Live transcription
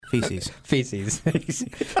Feces. Feces.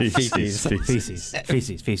 Feces.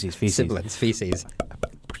 Siblings. Feces.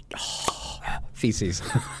 Feces.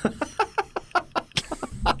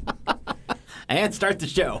 And start the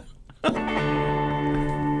show.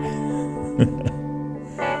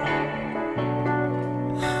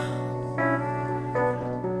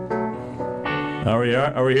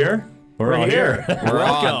 Are we here? We're all here. We're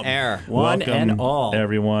Welcome. on air. One Welcome, and all.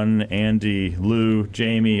 everyone. Andy, Lou,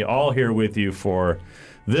 Jamie, all here with you for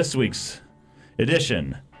this week's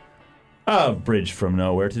edition of Bridge from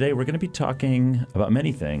Nowhere. Today we're going to be talking about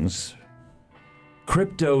many things.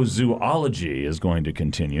 Cryptozoology is going to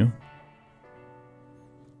continue.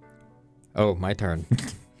 Oh, my turn.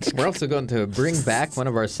 We're also going to bring back one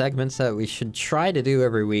of our segments that we should try to do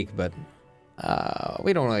every week, but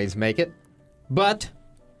we don't always make it. But,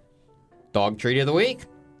 dog treat of the week.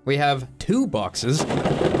 We have 2 boxes.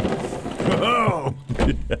 Oh!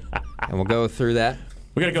 And we'll go through that.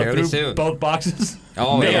 We got to go fairly through soon. both boxes?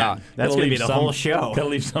 Oh, Man, yeah. That's going to be the whole show. Gotta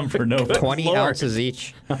leave some for no 20 Lord. ounces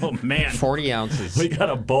each. Oh, man. 40 ounces. We got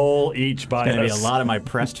a bowl each by It's going to us. be a lot of my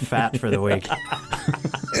pressed fat for the week.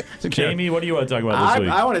 Jamie, what do you want to talk about this week?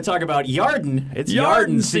 I want to talk about Yarden. It's Yarden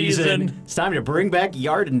Yarden season. It's time to bring back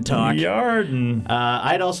Yarden talk. Yarden.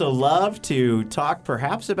 I'd also love to talk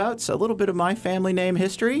perhaps about a little bit of my family name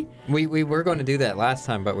history. We were going to do that last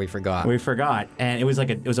time, but we forgot. We forgot, and it was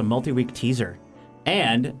a multi-week teaser.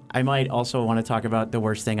 And I might also want to talk about the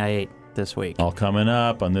worst thing I ate this week. All coming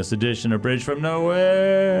up on this edition of Bridge from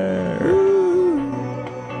Nowhere.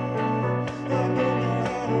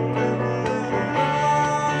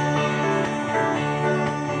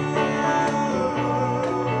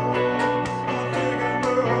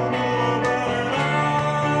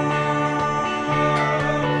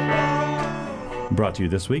 Brought to you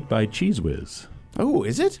this week by Cheese Whiz. Oh,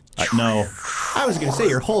 is it? No, I was going to say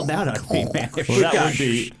you're holding out on me, man. If well, we that got- would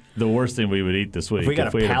be the worst thing we would eat this week. If we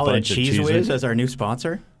got a had pallet of bunch Cheese Whiz as our new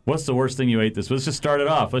sponsor. What's the worst thing you ate this week? Let's just start it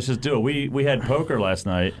off. Let's just do it. We had poker last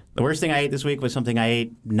night. The worst thing I ate this week was something I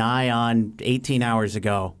ate nigh on 18 hours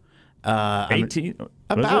ago. 18?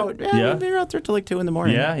 About, Yeah. we were out there till like 2 in the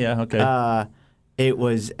morning. Yeah, okay. It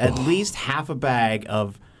was at least half a bag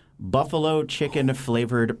of buffalo chicken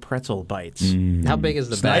flavored pretzel bites How big is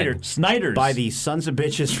the bag? Snyder's. by the sons of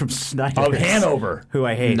bitches from Snyder's. Of Hanover. Who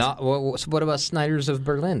I hate. Not, what about Snyder's of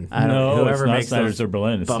Berlin? I don't know. No, Whoever it's not makes Snyder's those of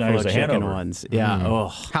Berlin. It's buffalo Snyder's of chicken Hanover. ones. Yeah. Oh.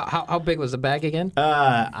 How big was the bag again?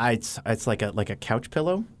 It's like a couch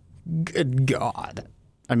pillow. Good God.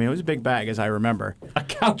 I mean, it was a big bag as I remember. A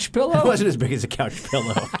couch It pillow? wasn't as big as a couch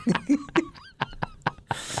pillow.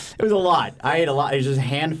 It was a lot. I ate a lot. It was just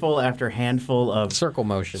handful after handful of Circle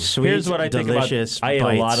motion. sweet, Here's what I think about. delicious I ate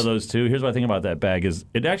bites. a lot of those too. Here's what I think about that bag is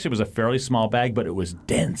it actually was a fairly small bag, but it was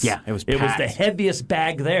dense. Yeah, it was It was packed. the heaviest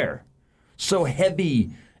bag there. So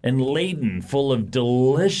heavy and laden, full of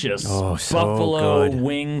delicious Oh, so buffalo good.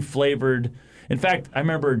 wing flavored. In fact, I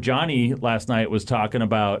remember Johnny last night was talking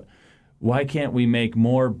about why can't we make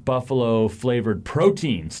more buffalo flavored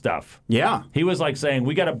protein stuff? Yeah. He was like saying,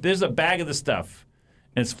 there's a bag of this stuff,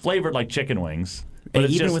 and it's flavored like chicken wings. But And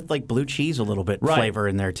it's even just, with like blue cheese a little bit Right. flavor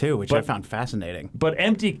in there too, which I But- found fascinating. but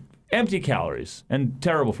empty calories and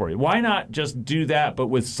terrible for you. Why not just do that, but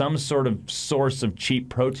with some sort of source of cheap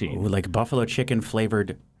protein? Ooh, like buffalo chicken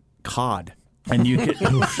flavored cod. And you could,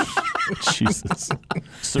 Jesus,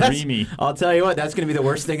 surimi. I'll tell you what, that's going to be the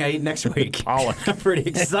worst thing I eat next week. I'm pretty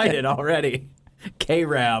excited already.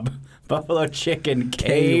 K-Rab. Buffalo chicken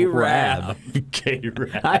K-Rab.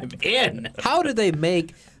 K-Rab. I'm in. How do they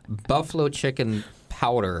make buffalo chicken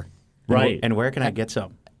powder? Right. And where can I get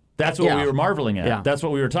some? That's what Yeah. we were marveling at. Yeah. That's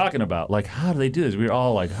what we were talking about. Like, how do they do this? We were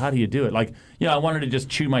all like, how do you do it? Like, I wanted to just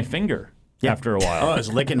chew my finger after a while. Oh, I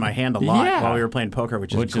was licking my hand a lot Yeah. while we were playing poker,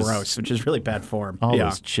 which is gross, which is really bad form. All yeah.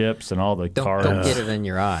 those chips and all the carbs. Don't get it in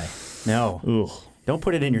your eye. No. Ugh. Don't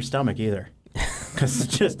put it in your stomach either.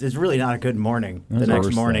 Because it's really not a good morning That's the the next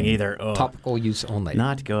worst morning thing. either. Ugh. Topical use only.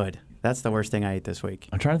 Not good. That's the worst thing I ate this week.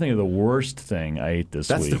 I'm trying to think of the worst thing I ate this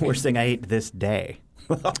That's week. the worst thing I ate this day.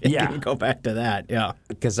 Yeah. You can go back to that. Yeah.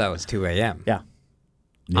 Because that was 2 a.m. Yeah.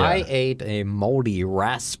 Yeah. I ate a moldy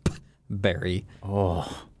raspberry.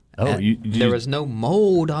 Oh, And you there was no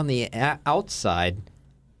mold on the outside,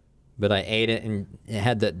 but I ate it and it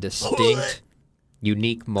had that distinct,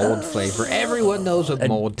 unique mold flavor. Everyone knows what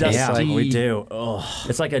mold tastes Yeah, like. we do. Oh.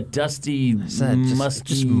 It's like a dusty, Just- musky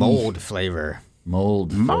just mold flavor.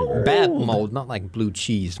 mold flavor. Bad mold, not like blue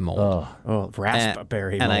cheese mold. Oh,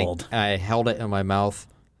 raspberry and mold. I held it in my mouth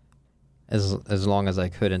as long as I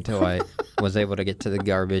could until I was able to get to the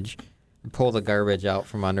garbage, pull the garbage out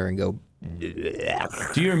from under and go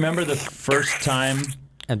Do you remember the first time?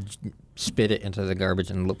 and spit it into the garbage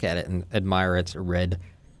and look at it and admire its red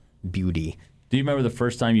beauty. Do you remember the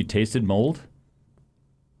first time you tasted mold?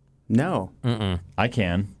 No. I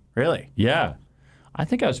can. Really? Yeah. I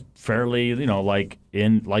think I was fairly, like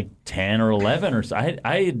in like 10 or 11 or so.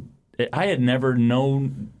 I had never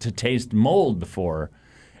known to taste mold before.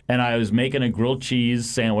 And I was making a grilled cheese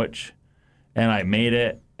sandwich, and I made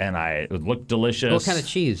it, and it looked delicious. What kind of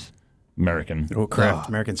cheese? American. Oh, Kraft.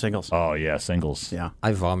 American Singles. Oh, yeah, singles. Yeah.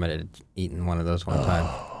 I vomited eating one of those one time.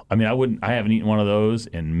 I mean, I haven't eaten one of those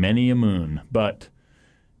in many a moon, but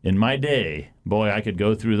in my day, boy, I could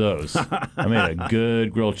go through those. I made a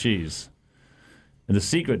good grilled cheese. And the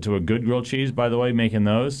secret to a good grilled cheese, by the way, making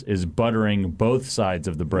those, is buttering both sides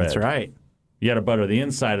of the bread. That's right. You got to butter the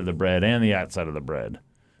inside of the bread and the outside of the bread.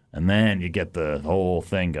 And then you get the whole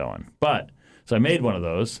thing going. So I made one of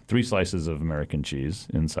those, 3 slices of American cheese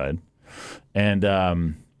inside. And, I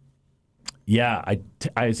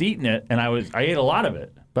was eating it, and I ate a lot of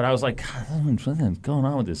it. But I was like, God, what's going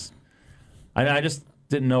on with this? I just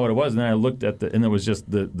didn't know what it was. And then I looked at and it was just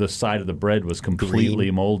the side of the bread was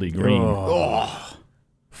completely moldy green.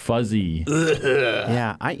 Fuzzy.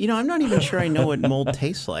 Yeah. I'm not even sure I know what mold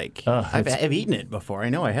tastes like. I've eaten it before. I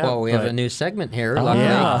know I have. Well, we have a new segment here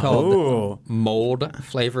called Mold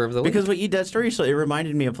Flavor of the Week. Because what you did story, so it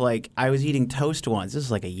reminded me of I was eating toast once. This is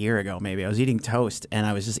like a year ago, maybe. I was eating toast, and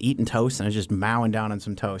I was just eating toast, and I was just mowing down on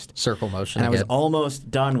some toast. Circle motion. And I was again. almost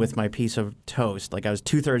done with my piece of toast. I was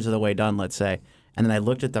 2/3 of the way done, let's say. And then I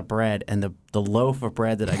looked at the bread, and the loaf of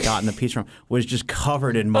bread that I got in the piece from was just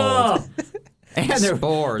covered in mold. And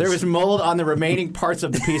there was mold on the remaining parts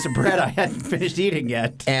of the piece of bread I hadn't finished eating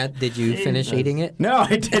yet. And did you finish eating it? No,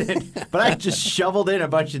 I didn't. But I just shoveled in a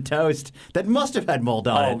bunch of toast that must have had mold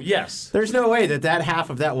on it. Oh, yes. There's no way that half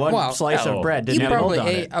of that one slice of bread didn't You have mold probably on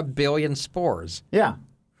ate it. a billion spores. Yeah.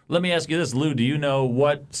 Let me ask you this, Lou. Do you know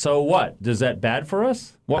what? Does that bad for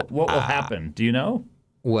us? What will happen? Do you know?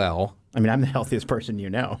 Well, I mean, I'm the healthiest person you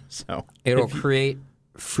know, so. it'll create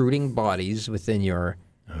fruiting bodies within your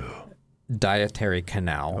dietary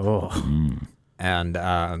canal. And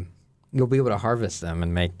you'll be able to harvest them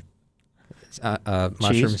and make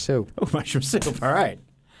mushroom soup. Oh, mushroom soup. All right.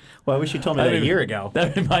 Well, I wish you told me that a year ago.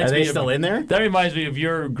 That reminds Are me they still in there? That reminds me of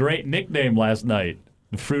your great nickname last night,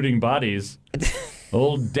 Fruiting Bodies.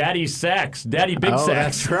 Old Daddy Sacks, Daddy Big Sacks.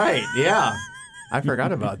 That's right. Yeah. I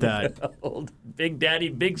forgot about that. Old Big Daddy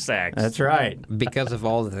Big Sacks. That's right. Because of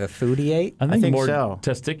all the food he ate? I think more so.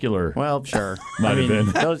 Testicular. Well, sure. Might have been.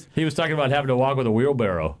 Those... He was talking about having to walk with a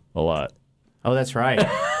wheelbarrow a lot. Oh, that's right.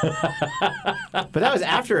 But that was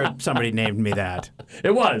after somebody named me that.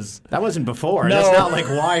 It was. That wasn't before. No. That's not like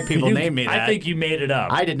why people named me that. I think you made it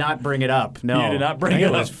up. I did not bring it up. No. You did not bring I it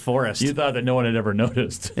think up. It was Forrest. You thought that no one had ever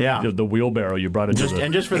noticed. Yeah. The wheelbarrow you brought into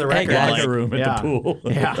And just for the record, locker room at the pool.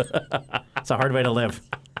 Yeah. It's a hard way to live.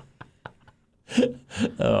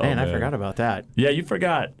 Man, I forgot about that. Yeah, you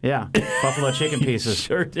forgot. Yeah. Buffalo chicken pieces.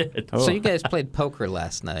 Sure did. Oh. So you guys played poker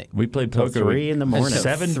last night. We played Till poker. 3 in the morning. 3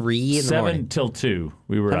 in the morning. 7 till 2.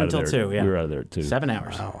 We were 7 out of till there. 2, yeah. We were out of there at 2. 7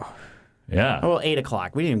 hours. Yeah. Oh, well, 8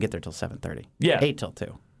 o'clock. We didn't even get there till 7:30. Yeah. 8 till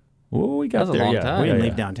 2. Well, we got That was a there. long yeah. time. We didn't Yeah,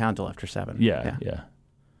 leave yeah. downtown till after 7. Yeah.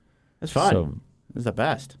 It's fun. So It was the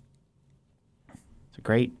best. It's a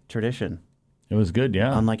great tradition. it was good,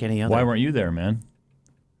 yeah. Unlike any other. Why weren't you there, man?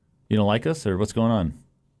 You don't like us, or what's going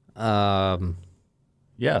on?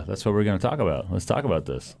 Yeah, that's what we're going to talk about. Let's talk about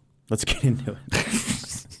this. Let's get into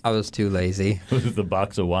it. I was too lazy. The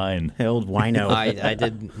box of wine. The old wino. I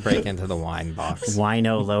did break into the wine box.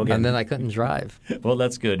 Wino Logan. And then I couldn't drive. Well,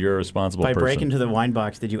 that's good. You're a responsible By person. break into the wine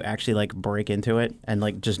box, did you actually break into it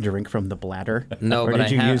and just drink from the bladder? No, or but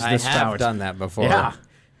did you use the I spout? have done that before. Yeah.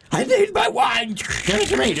 I need my wine. Give it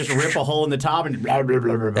to me. Just rip a hole in the top and blah, blah,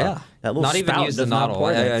 blah, blah, blah. Yeah. That little Not even spout use the does not nozzle.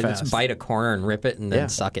 pour that I fast. just bite a corner and rip it and then Yeah.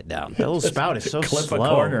 suck it down. That little spout is so Clip slow. a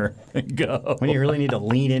corner and go. When you really need to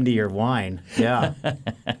lean into your wine. Yeah.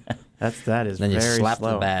 That is Then you very slap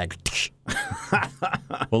slow. the bag.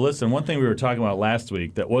 Well, listen, one thing we were talking about last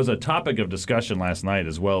week that was a topic of discussion last night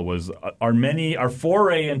as well was our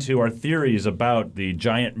foray into our theories about the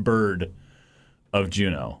giant bird of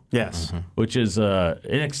Juneau. Yes. Which is an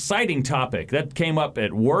exciting topic. That came up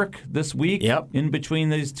at work this week. Yep. In between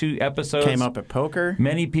these 2 episodes. Came up at poker.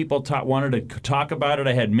 Many people wanted to talk about it.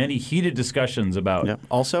 I had many heated discussions about Yep.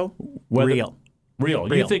 Also, Real.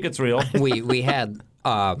 real. You think it's real? We had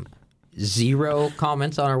 0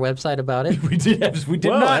 comments on our website about it. We did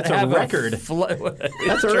Whoa, not that's a have record. That's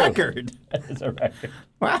a record. That's a record.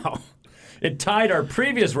 Wow. It tied our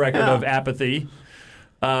previous record of apathy.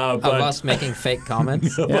 Of us making fake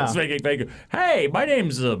comments. Of us making fake. Hey, my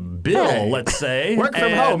name's Bill. Hey. Let's say Work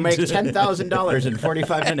from home makes $10,000 in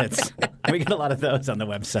 45 minutes. We get a lot of those on the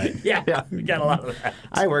website. Yeah, we got a lot of that.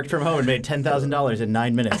 I worked from home and made $10,000 in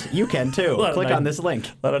 9 minutes. You can too. Click on this link.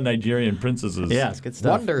 A lot of Nigerian princesses. Yeah, it's good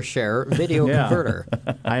stuff. Wondershare video Yeah. converter.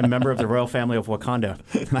 I am a member of the royal family of Wakanda.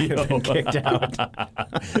 I have been kicked out.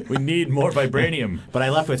 We need more vibranium. But I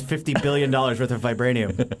left with $50 billion worth of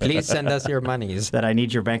vibranium Please send us your monies. that I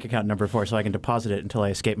need your bank account number for so I can deposit it until I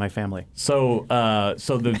escape my family. So,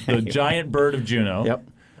 the giant bird of Juno. Yep.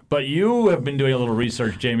 But you have been doing a little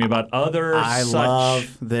research, Jamie, about other I such.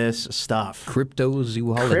 love this stuff.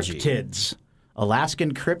 Cryptozoology. Cryptids.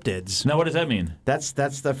 Alaskan cryptids. Now, what does that mean? It's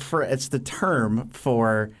the term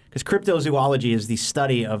for, because cryptozoology is the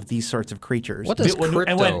study of these sorts of creatures. What does When-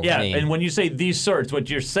 crypto and when, yeah, mean? and when you say these sorts, what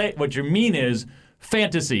you mean is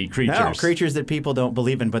fantasy creatures. No, creatures that people don't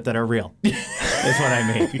believe in but that are real. Is what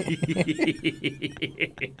I mean.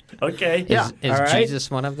 Okay. Yeah. Is all right. Jesus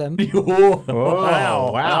one of them? Whoa.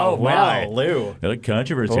 wow, my. Lou. The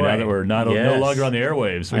controversy Boy, now that we're no yes. longer on the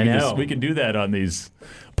airwaves. I know. We can do that on these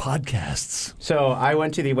podcasts. So I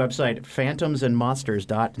went to the website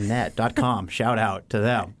phantomsandmonsters.net.com. Shout out to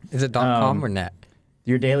them. Is it .com or net?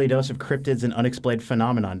 Your daily dose of cryptids and unexplained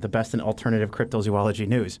phenomenon, the best in alternative cryptozoology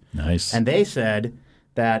news. Nice. And they said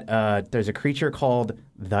that there's a creature called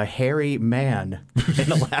the hairy man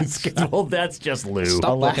in Alaska. Well, that's just Lou.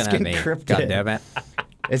 Stop looking Alaskan at me. cryptid. God damn it.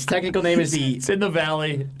 Its technical name is It's in the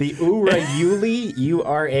valley. the Urayuli,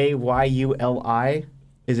 Urayuli,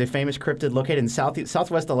 is a famous cryptid located in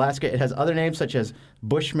southwest Alaska. It has other names such as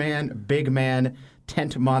Bushman, Big Man,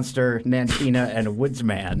 Tent Monster, Nantina, and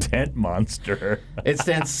Woodsman. Tent monster. It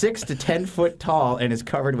stands 6 to 10 foot tall and is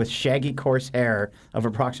covered with shaggy, coarse hair of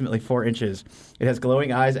approximately 4 inches. It has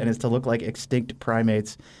glowing eyes and is to look like extinct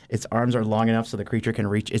primates. Its arms are long enough so the creature can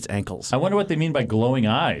reach its ankles. I wonder what they mean by glowing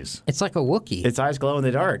eyes. It's like a Wookiee. Its eyes glow in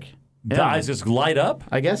the dark. The Yeah. eyes just light up?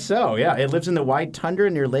 I guess so, yeah. It lives in the wide tundra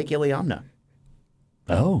near Lake Iliamna.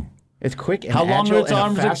 Oh. It's quick and How long agile are its and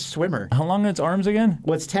arms? a fast swimmer. How long are its arms again?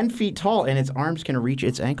 Well, it's 10 feet tall, and its arms can reach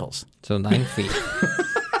its ankles. So 9 feet.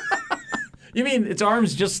 You mean its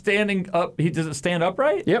arms just standing up? Does it stand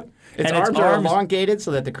upright? Yep. Its And its arms are arms- elongated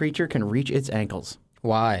so that the creature can reach its ankles.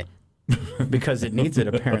 Why? Because it needs it,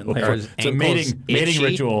 apparently. Are his It's a ankles mating itchy?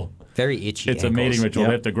 ritual. Very itchy. It's a ankles. mating ritual. Yep.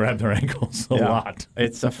 They have to grab their ankles a Yeah. lot.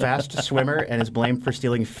 It's a fast swimmer and is blamed for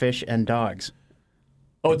stealing fish and dogs.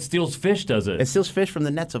 Oh, it steals fish, does it? It steals fish from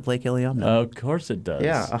the nets of Lake Iliamna. Of course it does.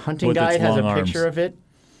 Yeah, a hunting With its guide has a long picture arms. of it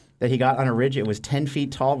that he got on a ridge. It was 10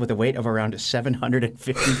 feet tall with a weight of around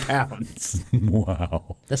 750 pounds.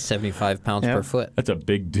 Wow. That's 75 pounds Yeah. per foot. That's a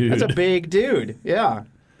big dude. That's a big dude. Yeah.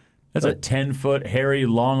 That's a 10-foot, hairy,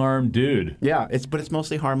 long-armed dude. Yeah, but it's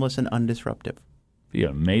mostly harmless and undisruptive. Be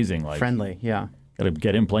amazing. Like, Friendly, yeah. got to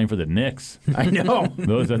get him playing for the Knicks. I know.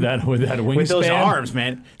 With that wingspan. With those arms,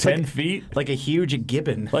 man. It's 10 feet. like a huge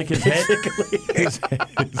gibbon. Like his head.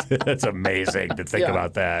 That's amazing to think Yeah.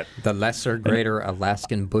 about that. The lesser, greater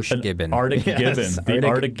Alaskan bush gibbon. Arctic Yes, gibbon. The Arctic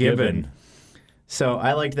Arctic gibbon. gibbon. So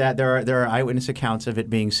I like that. There are eyewitness accounts of it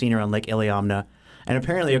being seen around Lake Iliamna. And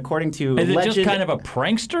apparently, according to Is it legend, just kind of a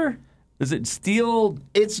prankster? Does it steal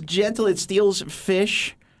it's gentle. It steals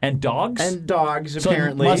fish and dogs? and dogs, so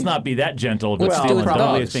apparently. it must not be that gentle. But What's Well, stealing probably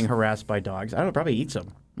dogs? it's being harassed by dogs. I don't know, probably eats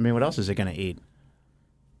them. I mean, what else is it going to eat?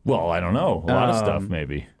 Well, I don't know. A lot of stuff,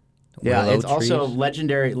 maybe. Yeah, Willow it's also trees?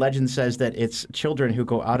 legendary. Legend says that it's children who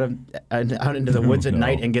go out into the woods at no.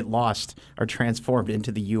 night and get lost are transformed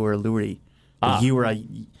into the Urayuli.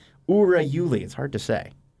 Urayuli. It's hard to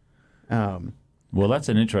say. Well, that's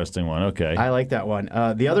an interesting one. Okay. I like that one.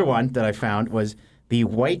 The other one that I found was the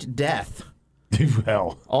White Death,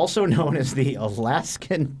 well, also known as the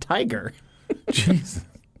Alaskan tiger. jeez.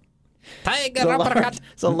 Tiger uppercut.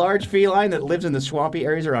 It's a large feline that lives in the swampy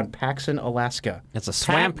areas around Paxson, Alaska. It's a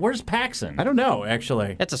swamp. Where's Paxson? I don't know,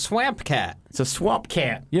 actually. It's a swamp cat. It's a swamp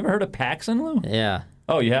cat. You ever heard of Paxson, Lou? Yeah.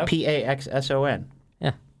 Oh, you have? Paxson.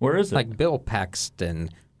 Yeah. Where is it? Like Bill Paxton.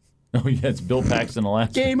 Oh, yeah, it's Bill Paxton,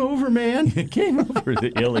 Alaska. Game over, man. It came over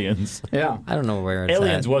the Aliens. Yeah. I don't know where it's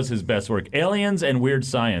Aliens at. was his best work. Aliens and Weird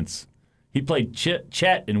Science. He played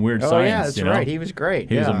Chet in Weird Oh, Science. yeah, that's you know? right. He was great.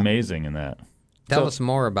 He was yeah. amazing in that. Tell us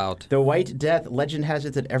more about. The White Death, legend has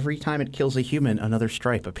it that every time it kills a human, another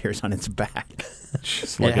stripe appears on its back.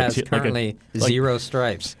 Just It has like a- currently like- 0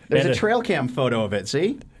 stripes. There's And a trail cam photo of it,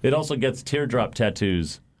 see? It also gets teardrop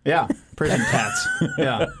tattoos. Yeah, prison tats.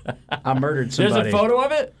 Yeah. I murdered There's somebody. a photo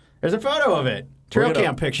of it? There's a photo of it. Trail We're gonna-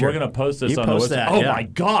 cam picture. We're going to post this You on post the website. that, Oh, yeah. my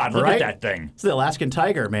God. Look Right? at that thing. It's the Alaskan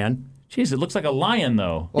tiger, man. Jeez, it looks like a lion,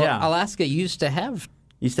 though. Well, Yeah. Alaska used to have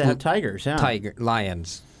Used to have tigers, yeah.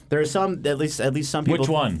 Lions. There are some, at least some people Which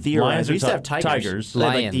one? theorize. Lions or We used to have tigers. tigers? They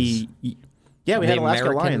had, Lions. Yeah, we had The Alaska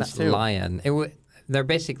American lions, too. lion. They're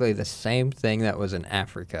basically the same thing that was in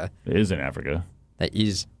Africa. It is in Africa.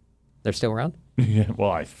 They're still around? Yeah,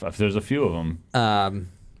 well, there's a few of them.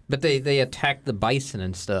 But they attacked the bison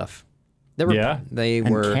and stuff. They And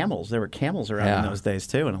were camels. There were camels around in those days,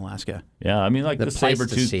 too, in Alaska. Yeah, I mean, like the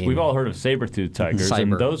saber-tooth. Pleistocene. We've all heard of saber-tooth tigers,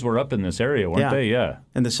 and those were up in this area, weren't they? Yeah.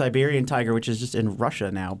 And the Siberian tiger, which is just in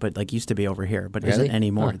Russia now, but like used to be over here, but isn't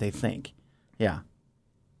anymore, they think. Yeah.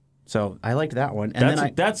 So I liked that one.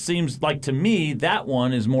 And that seems like, to me, that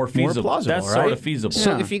one is more feasible. Plausible, That's right? sort of feasible.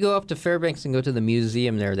 So if you go up to Fairbanks and go to the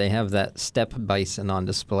museum there, they have that steppe bison on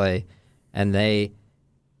display, and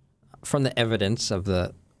from the evidence of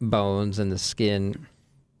the bones and the skin,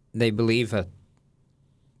 they believe a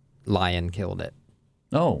lion killed it.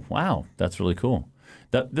 Oh, wow. That's really cool.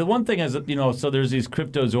 The one thing is, so there's these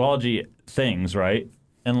cryptozoology things, right?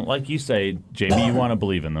 And like you say, Jamie, you want to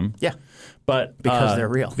believe in them. Yeah. But because they're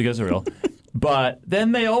real. Because they're real. But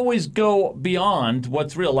then they always go beyond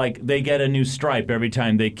what's real. Like they get a new stripe every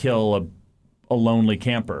time they kill a lonely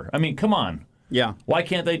camper. I mean, come on. Yeah. Why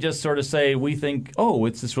can't they just sort of say, we think,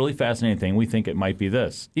 it's this really fascinating thing. We think it might be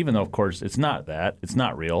this. Even though, of course, it's not that. It's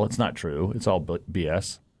not real. It's not true. It's all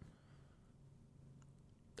BS.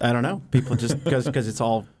 I don't know. People just, because it's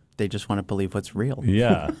all, they just want to believe what's real.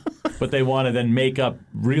 Yeah. But they want to then make up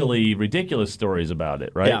really ridiculous stories about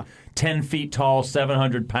it, right? Yeah. 10 feet tall,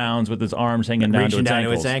 700 pounds with his arms hanging down to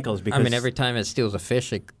its ankles. Because, I mean, every time it steals a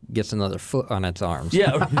fish, it gets another foot on its arms.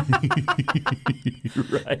 Yeah.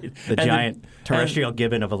 Right. The giant terrestrial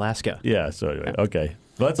gibbon of Alaska. Yeah, so anyway, okay.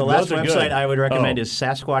 The last website I would recommend is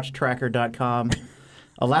SasquatchTracker.com.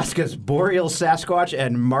 Alaska's Boreal Sasquatch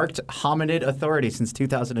and Marked Hominid Authority since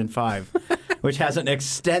 2005, which has an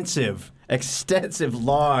extensive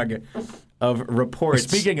log of reports.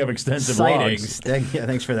 Speaking of extensive sightings. logs.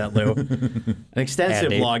 Thanks for that, Lou. An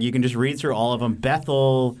extensive log. You can just read through all of them.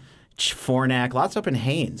 Bethel, Fornack, lots up in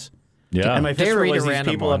Haines. Yeah. And my favorite read was a these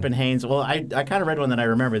random people one. up in Haines. Well, I kind of read one that I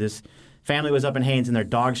remember. This family was up in Haines, and their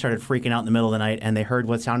dog started freaking out in the middle of the night, and they heard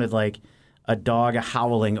what sounded like a dog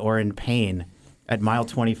howling or in pain at mile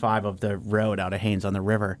 25 of the road out of Haines on the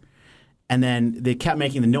river. And then they kept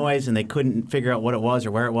making the noise, and they couldn't figure out what it was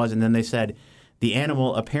or where it was. And then they said the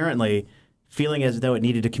animal, apparently feeling as though it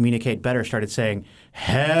needed to communicate better, started saying,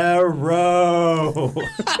 "Harrow!"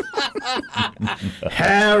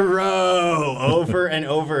 "Harrow!" over and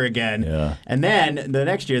over again. Yeah. And then the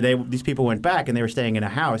next year, these people went back, and they were staying in a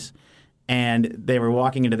house, and they were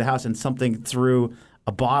walking into the house, and something threw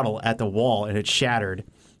a bottle at the wall, and it shattered.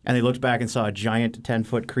 And they looked back and saw a giant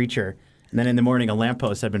 10-foot creature. And then in the morning, a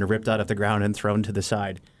lamppost had been ripped out of the ground and thrown to the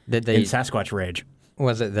side. Did they? In Sasquatch rage.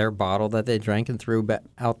 Was it their bottle that they drank and threw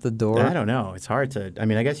out the door? I don't know. It's hard to. I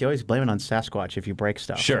mean, I guess you always blame it on Sasquatch if you break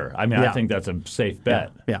stuff. Sure. I mean, I think that's a safe bet.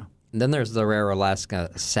 Yeah. Then there's the rare Alaska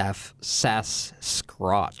Sasquatch.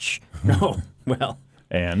 Oh, well.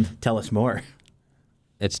 And? Tell us more.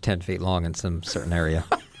 It's 10 feet long in some certain area.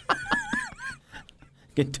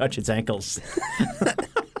 You can touch its ankles.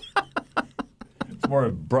 It's more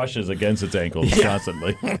brushes against its ankles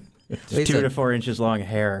constantly. It's 2 to 4 inches long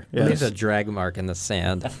hair. Leaves a drag mark in the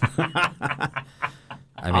sand. I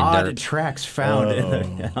mean, odd tracks found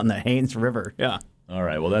on the Haines River. Yeah. All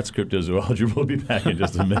right. Well, that's cryptozoology. We'll be back in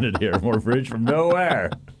just a minute here. More Bridge from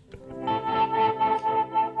Nowhere.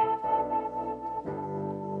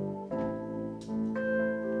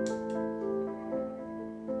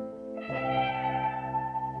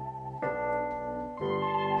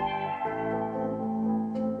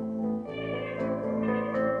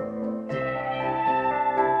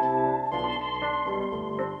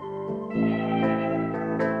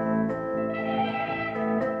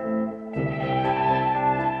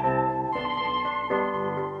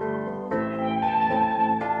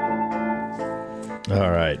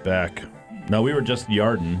 All right, back. No, we were just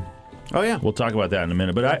yarding. Oh, yeah. We'll talk about that in a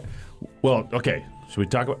minute. But okay. Should we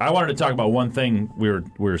talk? I wanted to talk about one thing. We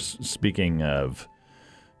were speaking of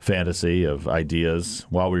fantasy, of ideas,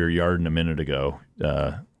 while we were yarding a minute ago,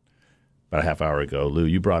 about a half hour ago. Lou,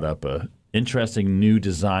 you brought up a interesting new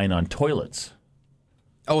design on toilets.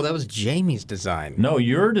 Oh, that was Jamie's design. No,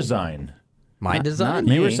 your design. My design?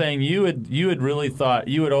 You were saying you had really thought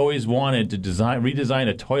you had always wanted to redesign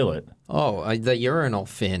a toilet. Oh, the urinal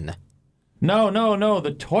fin. No,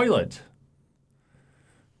 the toilet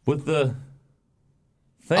with the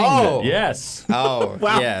thing. Oh! Yes. Oh,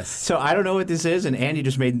 Wow. yes. So I don't know what this is, and Andy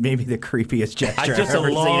just made maybe the creepiest gesture I've Just a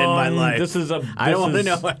ever long, seen in my life. This is a. I don't this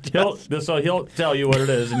wanna is- know. He'll tell you what it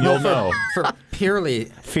is, and you'll know. For purely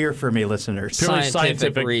Fear for me, listeners. Purely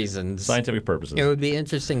scientific reasons, Scientific purposes. it would be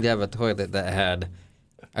interesting to have a toilet that had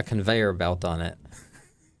a conveyor belt on it.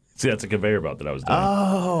 See, that's a conveyor belt that I was doing.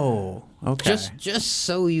 Oh, okay. Just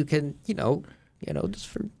so you can, just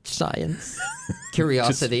for science,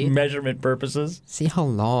 curiosity, Just measurement purposes. see how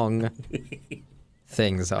long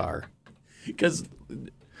things are. Because,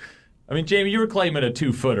 I mean, Jamie, you were claiming a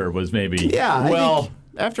 2-footer was maybe. yeah. I Well, think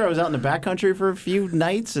after I was out in the backcountry for a few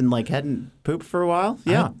nights and like hadn't pooped for a while.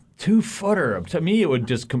 Yeah. 2-footer. To me, it would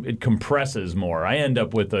just it compresses more. I end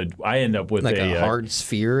up with Like a a hard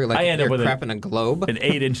sphere, like I end up you're with crapping a globe. an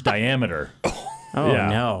 8-inch diameter. Oh yeah.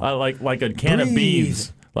 no. Like a can of Breathe.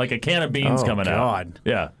 beans. Like a can of beans Oh, coming God. out.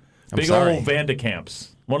 Yeah. Big sorry. old Vandecamps.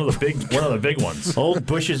 One of the big ones. Old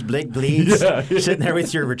Bush's big bleeds. Yeah. Sitting there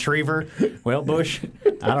with your retriever. Well, Bush,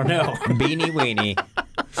 I don't know. Beanie weenie.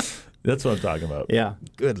 That's what I'm talking about. Yeah.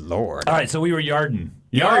 Good Lord. All right, so we were yarding.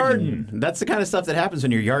 That's the kind of stuff that happens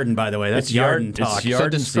when you're yarding, by the way. That's It's yard- yarding talk. it's yard- So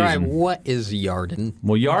Garden describe season. what is yarding.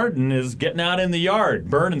 Well, yarding is getting out in the yard,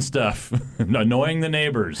 burning stuff, annoying the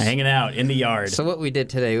neighbors. Hanging out in the yard. So what we did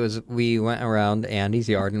today was we went around Andy's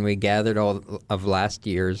yard and we gathered all of last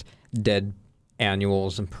year's dead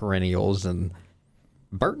annuals and perennials and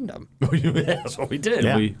burned them. That's what we did.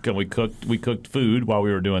 Yeah. We cooked food while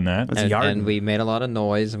we were doing that. That's And, yarding. and we made a lot of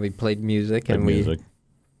noise and we played music Played and music.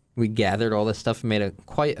 we gathered all this stuff and made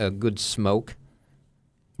quite a good smoke.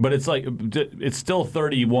 But it's like it's still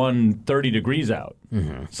 30 degrees out,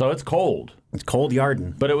 so it's cold. It's cold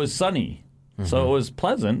yarding. But it was sunny, so it was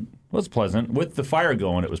pleasant. It was pleasant with the fire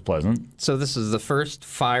going. It was pleasant. So this is the first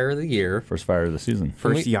fire of the year. First fire of the season.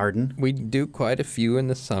 First yarding. We do quite a few in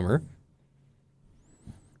the summer.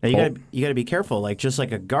 Now you gotta be careful. Like just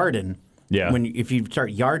like a garden. Yeah. If you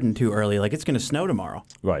start yarding too early, like it's gonna snow tomorrow.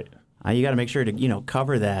 Right. You got to make sure to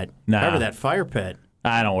cover that fire pit.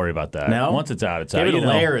 I don't worry about that. No? Once it's out, it's Give out. it a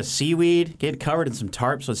layer of seaweed. Get it covered in some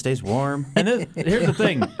tarp so it stays warm. And here's the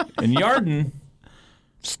thing: and yarding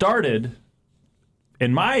started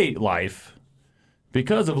in my life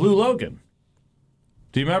because of Lou Logan.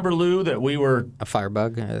 Do you remember Lou that we were? A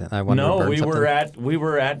firebug? I wanted to No, burn we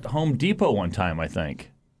were at Home Depot one time, I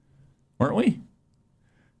think, weren't we?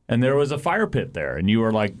 And there was a fire pit there, and you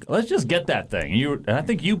were like, "Let's just get that thing." And I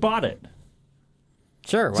think you bought it.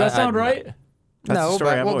 Sure. Does that sound right? That's the No, story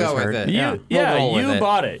but I've we'll always go with heard. it. You, We'll roll with you it.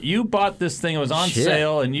 bought it. You bought this thing. It was on Shit.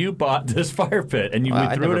 sale, and you bought this fire pit, and we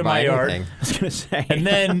I threw never it in buy my yard. anything. I was gonna say.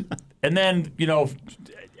 And then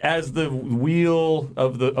as the wheel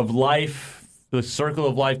of life, the circle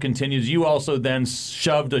of life continues, you also then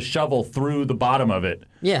shoved a shovel through the bottom of it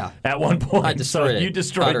Yeah. at one point. I destroyed so it. you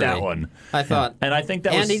destroyed that utterly. one. I thought, And I think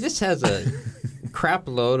that Andy, was this has a crap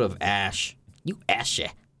load of ash. You ashy.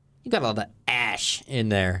 You got all the ash in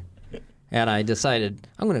there. And I decided,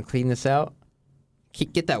 I'm going to clean this out.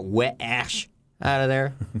 Get that wet ash out of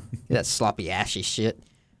there. Get that sloppy, ashy shit.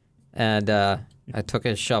 And I took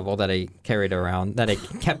a shovel that I carried around, that I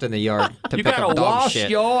kept in the yard to you pick gotta up dog wash shit.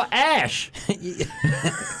 your ash.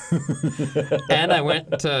 And I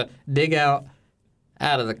went to dig out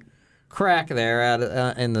of the crack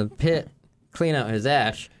there, in the pit, clean out his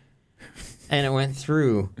ash, and it went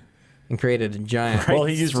through and created a giant Well,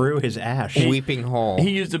 he used through his ash. weeping hole, he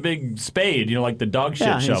used a big spade, like the dog shit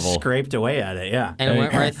yeah, he shovel. scraped away at it. Yeah. and it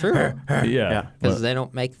went right through Yeah. because they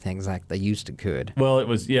don't make things like they used to could. Well, it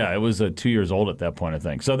was 2 years old at that point, I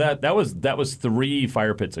think. So that was 3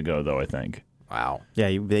 fire pits ago, though, I think. Wow. Yeah,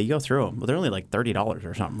 you go through them. Well, they're only like $30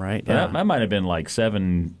 or something, right? That might have been like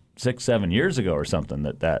 7 years ago or something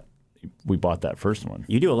that we bought that first one.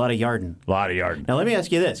 You do a lot of yarding. A lot of yarding. Now let me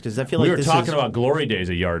ask you this, because I feel We like were this talking is... about glory days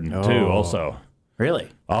of yarding too, also. Really?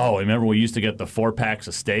 Oh, remember we used to get the 4-packs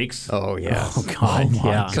of steaks? Oh yeah. Oh God,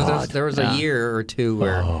 yeah. Because there was a year or two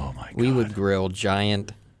where Oh, my we God. would grill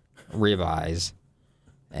giant ribeyes,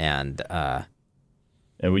 and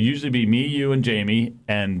It would usually be me, you, and Jamie,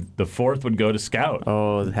 and the 4th would go to Scout.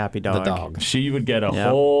 Oh, the happy dog. the dog. She would get a Yep.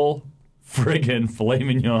 whole friggin' filet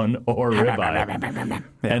mignon or ribeye.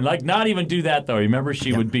 And not even do that though. Remember,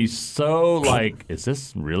 she would be so like, "Is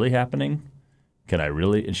this really happening? Can I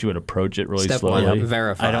really?" And she would approach it really Step slowly. one,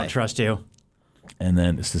 verify. I don't trust you. And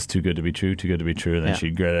then, "Is this too good to be true? Too good to be true?" And then Yeah.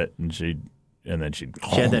 she'd grit it, and then she'd.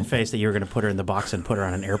 She had that face that you were going to put her in the box and put her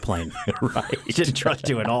on an airplane. Right. She didn't trust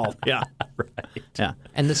you at all. Yeah. Right. Yeah.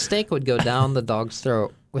 And the steak would go down the dog's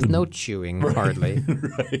throat with no chewing, hardly.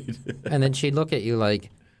 Right. And then she'd look at you like,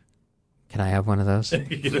 Can I have one of those?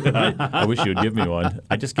 I wish you would give me one.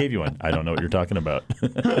 I just gave you one. I don't know what you're talking about.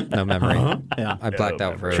 No memory. Yeah. I blacked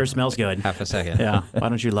out for Sure smells good. half a second. Yeah. Why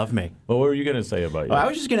don't you love me? Well, what were you going to say about you? Well, I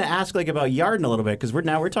was just going to ask like about yarding a little bit because we're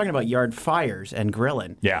talking about yard fires and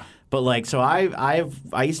grilling. Yeah. But like, so I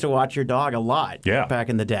used to watch your dog a lot. Yeah. Back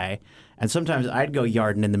in the day, and sometimes I'd go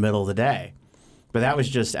yarding in the middle of the day, but that was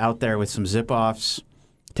just out there with some zip-offs,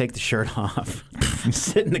 take the shirt off,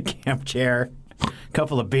 sit in the camp chair,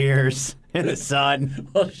 couple of beers in the sun.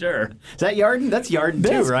 Well, sure. Is that yarding? That's yarding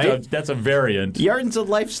too, right? That's a variant. Yarding's a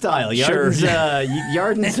lifestyle. Sure.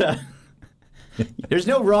 Yarding's there's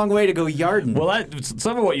no wrong way to go yarding. Well,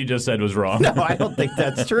 some of what you just said was wrong. No, I don't think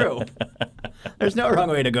that's true. There's no wrong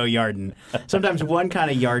way to go yarding. Sometimes one kind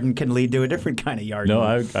of yarding can lead to a different kind of yarding. No,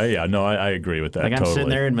 I agree with that. Like I'm totally. sitting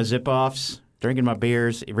there in my zip-offs, drinking my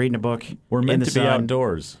beers, reading a book. We're in meant the to be sun.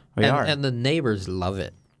 outdoors. We are. And the neighbors love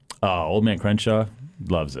it. Old man Crenshaw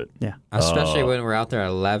loves it. Yeah. Especially when we're out there at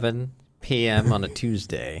 11 p.m. on a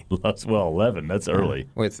Tuesday Well, 11. That's early.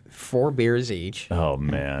 with 4 beers each. Oh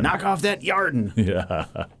man. Knock off that yarding. Yeah.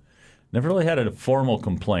 Never really had a formal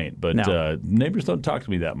complaint, but No. neighbors don't talk to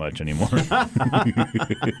me that much anymore.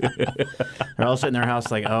 They're all sitting in their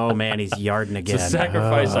house like, oh man, he's yarding again. It's a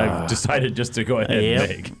sacrifice I've decided just to go ahead and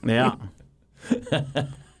make. Yeah.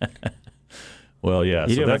 Well, yeah.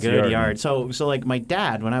 You so do have a that's good yarding. yard. So like my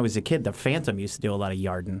dad, when I was a kid, the Phantom used to do a lot of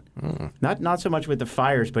yarding. Not so much with the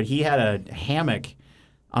fires, but he had a hammock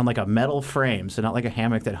on like a metal frame, so not like a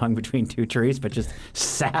hammock that hung between two trees, but just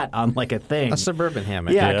sat on like a thing. A suburban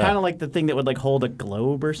hammock. Yeah, Yeah. kind of like the thing that would like hold a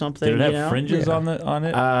globe or something. Did it have you know? fringes on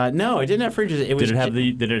it? No, it didn't have fringes. It was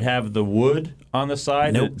Did it have the wood on the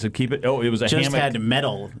side Nope. to keep it? Oh, it was a just hammock. had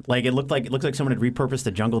metal. Like it looked like someone had repurposed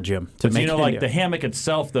the jungle gym to But make you know, it like into- the hammock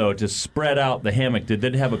itself, though, to spread out the hammock, did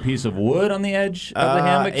it have a piece of wood on the edge of the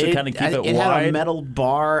hammock to kind of keep it It wide? had a metal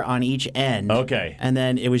bar on each end. Okay. And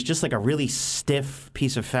then it was just like a really stiff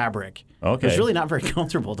piece of fabric. Okay. It was really not very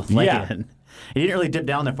comfortable to lay Yeah. in. He didn't really dip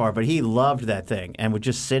down that far, but he loved that thing and would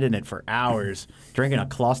just sit in it for hours, drinking a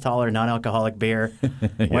Klosterhaler non-alcoholic beer,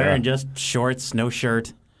 wearing just shorts, no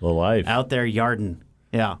shirt, The life. out there yarding.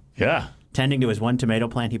 Yeah. Yeah. Tending to his one tomato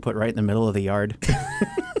plant he put right in the middle of the yard.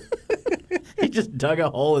 He just dug a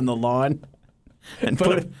hole in the lawn and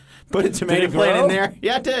put a tomato it plant grow? in there.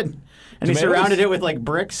 Yeah, it did. And he Tomatoes? surrounded it with like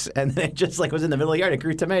bricks, and then it just like was in the middle of the yard. It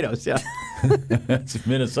grew tomatoes. Yeah, It's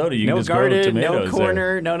Minnesota. You can no just grow garden, tomatoes no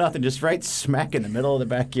corner, no nothing. Just right smack in the middle of the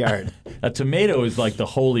backyard. there. A tomato is like the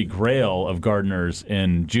holy grail of gardeners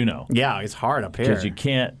in Juneau. Yeah, it's hard up here. Because you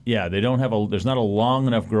can't, they don't have there's not a long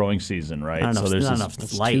enough growing season, right? I don't know. So there's not this-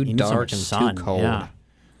 enough light. too You need so dark much and too sun. cold. Yeah.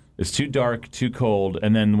 It's too dark, too cold,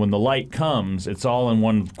 and then when the light comes, it's all in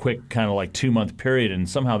one quick kind of like 2-month period, and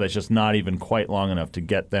somehow that's just not even quite long enough to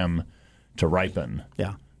get them to ripen.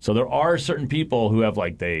 Yeah. So there are certain people who have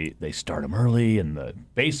like they start them early in the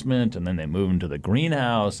basement, and then they move them to the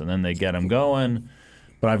greenhouse, and then they get them going.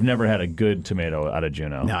 But I've never had a good tomato out of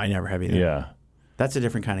Juneau. No, I never have either. Yeah, That's a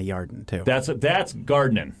different kind of yarding too. that's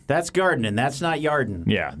gardening. That's gardening. That's not yarding.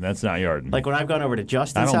 Yeah, that's not gardening. Like when I've gone over to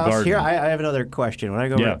Justin's I don't house garden. here, I have another question. When I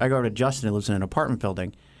go, Yeah. I go over to Justin, who lives in an apartment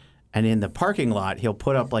building, and in the parking lot, he'll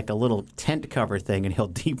put up like a little tent cover thing, and he'll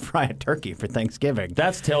deep fry a turkey for Thanksgiving.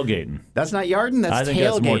 that's tailgating. That's not yarding. That's I think tailgating.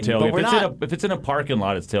 that's more But tailgating. we're If, not. if it's in a parking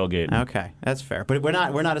lot, it's tailgating. Okay, that's fair. But we're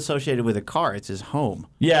not associated with a car. It's his home.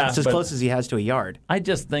 Yeah, it's as but- close as he has to a yard. I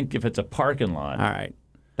just think if it's a parking lot. All right,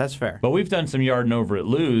 that's fair. But we've done some yarding over at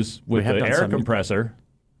Lou's with have the done air some- compressor.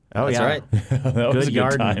 Oh That's yeah, right. That was a good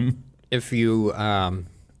yarding. time. If you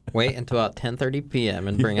wait until about 10:30 p.m.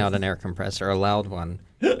 and bring out an air compressor, a loud one,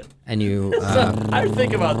 and you I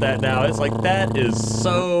think about that now. It's like that is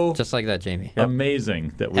so just like that, Jamie.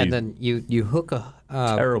 amazing that we And then you hook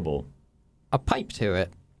terrible. a pipe to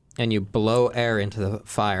it, and you blow air into the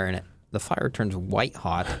fire, and the fire turns white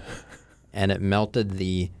hot, and it melted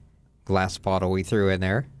the glass bottle we threw in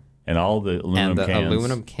there, And all the aluminum and the cans.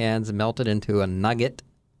 aluminum cans melted into a nugget,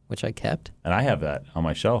 which I kept. And I have that on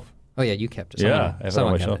my shelf. Oh yeah, you kept it. Yeah, Someone, I have it on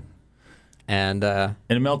someone my kept shelf. it. And And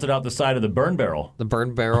it melted out the side of the burn barrel. the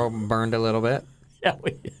burn barrel burned a little bit, Yeah,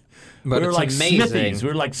 but we were it's like amazing. Smithies. We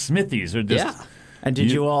were like Smithies. We're just, Yeah. And did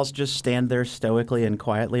You- you all just stand there stoically and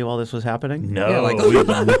quietly while this was happening? No. Yeah, like-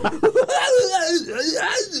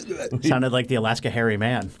 Sounded like the Alaska Hairy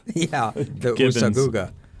Man. Yeah, the Gibbons.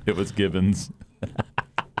 Usaguga. It was Gibbons.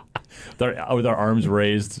 With our arms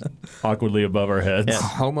raised awkwardly above our heads.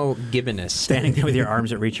 Homo Gibbonus. Standing there with your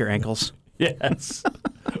arms that reach your ankles. Yes.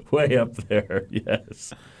 Way up there.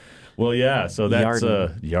 Yes. Well, yeah. So that's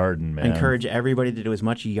Yarden. Yarden, man. Encourage everybody to do as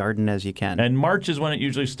much Yarden as you can. And March is when it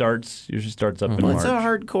usually starts. Usually starts up in Well, March. it's a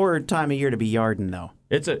hardcore time of year to be Yarden, though.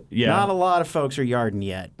 Not a lot of folks are Yarden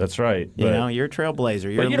yet. That's right. You know, you're a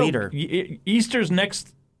trailblazer. You're a leader. Easter's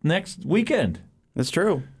next weekend. That's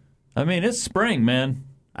true. I mean, it's spring, man.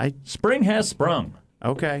 Spring has sprung.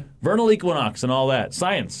 Okay. Vernal equinox and all that.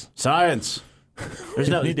 Science. There's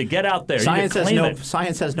You need to get out there. Science you need to claim it.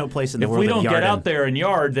 Science has no place in the If world. we don't of get Yarden. out there and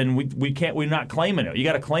yard, then we're not claiming it. You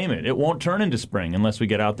got to claim it. It won't turn into spring unless we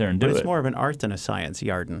get out there and do But it. it's more of an art than a science,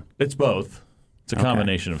 Yarden. It's both. It's a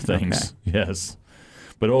combination of things. Yes.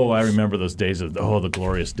 But I remember those days the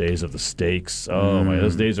glorious days of the steaks. Oh my,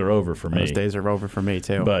 those days are over for me. Those days are over for me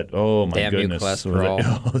too. But my Damn you, goodness,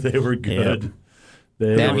 cholesterol. they were good. Yep.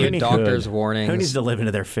 They Damn were you, good. doctor's Who warnings. needs to live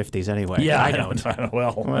into their 50s anyway? Yeah, I don't.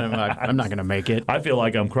 Well, I'm not going to make it. I feel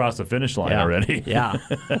like I'm across the finish line already. Yeah.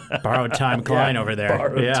 Borrowed time Klein over there.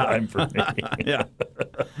 Borrowed time for me. Yeah.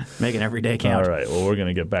 Making every day count. All right. Well, we're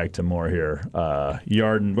gonna get back to more here,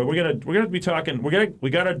 Yarden. But we're gonna be talking. We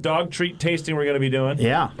got a dog treat tasting we're gonna be doing.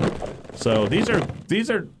 Yeah. So these are.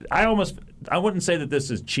 I wouldn't say that this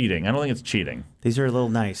is cheating. I don't think it's cheating. These are a little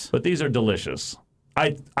nice. But these are delicious.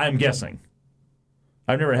 I'm guessing.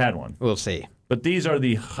 I've never had one. We'll see. But these are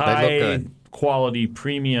the look high good. quality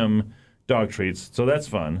premium dog treats. So that's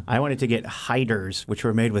fun. I wanted to get hiders, which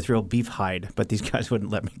were made with real beef hide, but these guys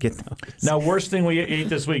wouldn't let me get those. Now, worst thing we ate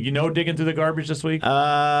this week. Digging through the garbage this week.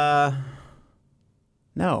 No.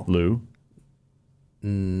 Lou.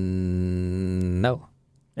 No.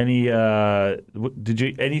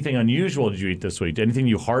 Anything unusual did you eat this week? Anything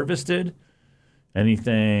you harvested?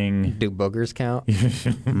 Anything? Do boogers count? Yes.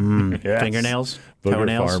 Fingernails? Booger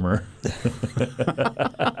Toenails? farmer.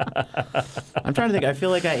 I'm trying to think. I feel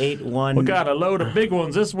like I ate one. We got a load of big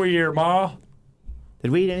ones this year, Ma.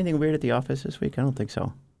 Did we eat anything weird at the office this week? I don't think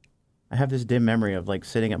so. I have this dim memory of like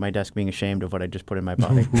sitting at my desk being ashamed of what I just put in my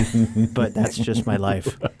body. But that's just my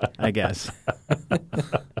life, I guess.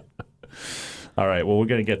 All right. Well, we're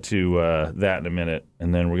going to get to that in a minute,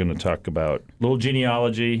 and then we're going to talk about a little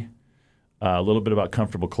genealogy, a little bit about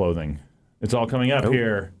comfortable clothing. It's all coming up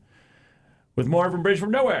here with more from Bridge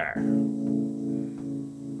from Nowhere.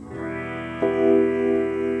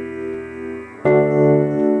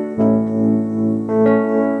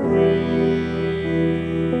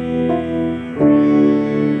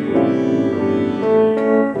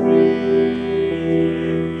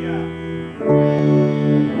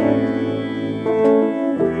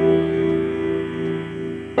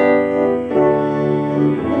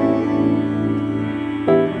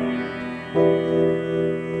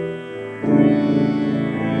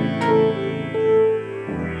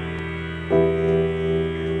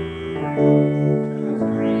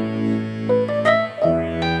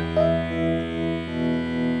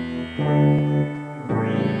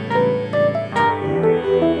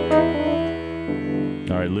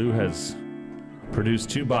 All right, Lou has produced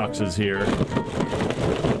 2 boxes here.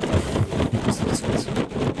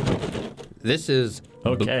 This is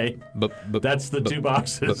Okay. That's the 2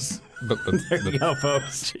 boxes. There you go,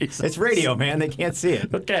 folks. Jesus. It's radio, man. They can't see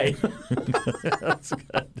it. Okay. That's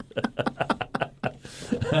good.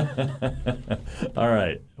 All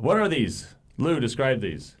right. What are these? Lou, describe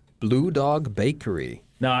these. Blue Dog Bakery.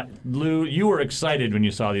 Now, Lou, you were excited when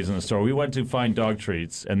you saw these in the store. We went to find dog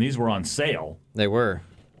treats, and these were on sale. They were.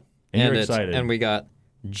 And you're it's- excited. And we got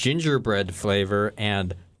gingerbread flavor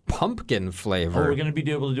and pumpkin flavor. Oh, we're going to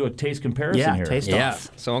be able to do a taste comparison Yeah, here. taste Yeah.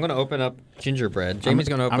 off. So I'm going to open up gingerbread. Jamie's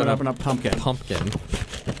going to I'm gonna open up pumpkin. Pumpkin.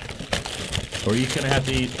 We're each going to have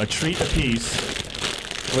to eat a treat apiece.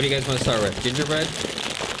 What do you guys want to start with? Gingerbread?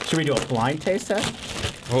 Should we do a blind taste test?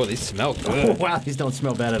 Oh, these smell Oh, good. wow, these don't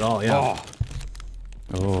smell bad at all. Yeah.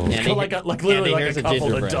 Oh. Andy, Literally like here's a couple of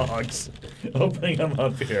gingerbread. dogs. Opening them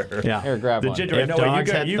up here. Yeah. Here, grab The one. gingerbread. If No, wait,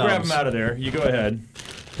 dogs had you grab thumbs. them out of there. You go ahead.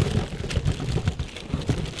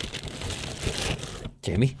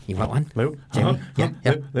 Jamie, you want one? Lou? Jamie? Yeah.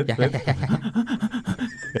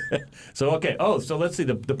 So, okay. Oh, so let's see.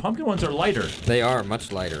 The pumpkin ones are lighter. They are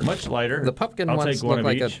much lighter. Much lighter. The pumpkin I'll ones take one look of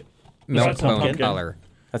like each. a milk That's a cone pumpkin. color.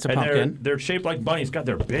 That's a And pumpkin. they're shaped like bunnies. God,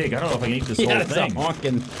 they're big. I don't know if I can eat this Yeah, whole it's a thing.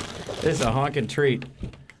 honking. This is a honking treat.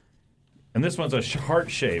 And this one's a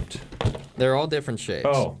heart-shaped. They're all different shapes.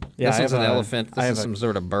 Oh. Yeah, this I one's have an a- elephant. I This have is a- some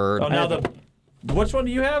sort of bird. Oh, now which one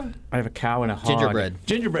do you have? I have a cow and a hog. Gingerbread.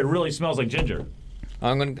 Gingerbread really smells like ginger.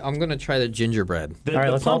 I'm gonna try the gingerbread. The, All right,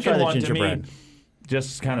 the let's all pumpkin try the one gingerbread. to me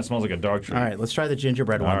just kind of smells like a dog treat. All right, let's try the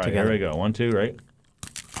gingerbread All one right, together. here we go. 1, 2, right?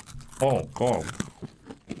 Oh.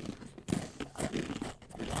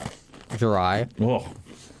 Dry. Oh.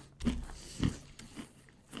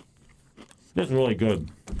 This is really good.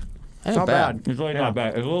 Ain't not bad. It's really not bad.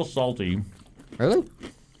 It's a little salty. Really?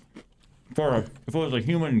 If it was a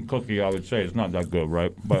human cookie, I would say it's not that good,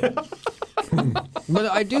 right? But But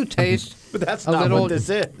I do taste But that's a not little what this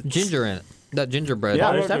is. ginger in it. That gingerbread. Yeah,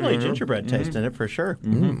 I there's like the definitely ginger. gingerbread taste in it for sure.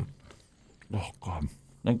 oh god,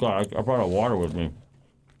 thank God I brought a water with me.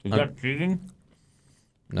 Is that cheating?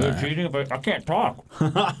 No. Is it cheating if I can't talk?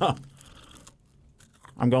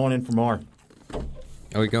 I'm going in for more.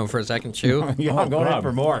 Are we going for a second chew? Yeah, I'm going in God.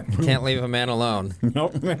 for more. Can't leave a man alone.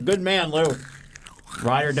 Nope. Good man, Lou.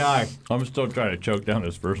 Ride or die. I'm still trying to choke down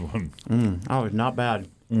this first one. Oh, not bad.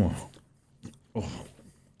 Oh.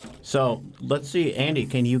 So let's see, Andy.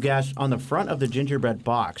 Can you guess on the front of the gingerbread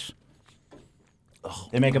box?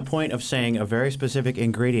 They make a point of saying a very specific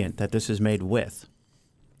ingredient that this is made with,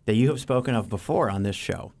 that you have spoken of before on this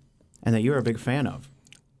show, and that you're a big fan of.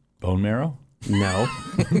 Bone marrow? No.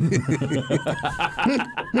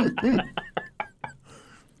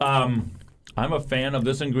 I'm a fan of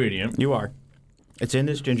this ingredient. You are. It's in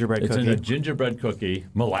this gingerbread It's cookie. in a gingerbread cookie.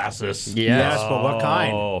 Molasses. Yes, but what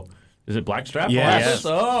kind? Oh. Is it blackstrap Yes. molasses?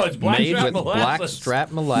 Oh, it's blackstrap Made with molasses.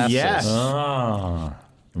 blackstrap molasses. Yes. Ah.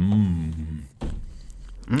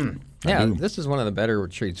 Yeah, this is one of the better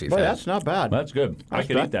treats we've Boy, had. that's not bad. That's good. I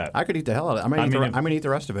could eat that. I could eat the hell out of it. I'm gonna eat the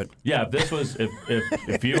rest of it. Yeah, if this was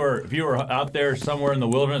if you were out there somewhere in the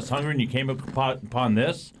wilderness hungry and you came upon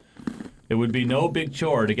this, it would be no big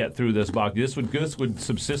chore to get through this box. This would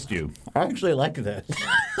subsist you. I actually like this.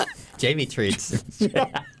 Jamie treats.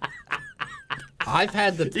 I've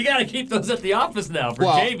had the. You got to keep those at the office now for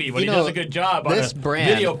Well, Jamie when he you know, does a good job on this a brand-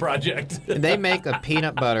 video project. They make a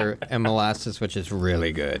peanut butter and molasses, which is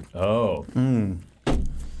really good. Oh.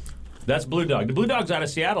 That's Blue Dog. The Blue Dog's out of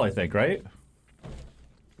Seattle, I think, right?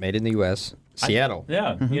 Made in the U.S. Seattle.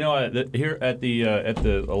 Yeah. You know, here at the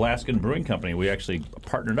Alaskan Brewing Company, we actually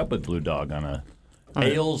partnered up with Blue Dog on a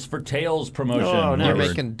Ales for Tails promotion. Oh, nice. You're We're-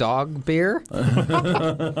 making dog beer?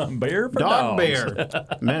 beer for Dog dogs. beer.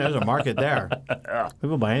 Man, there's a market there.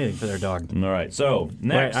 People buy anything for their dog. All right. So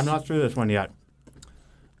next. Wait, I'm not through this one yet.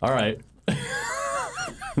 All right.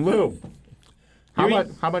 Lou, how much?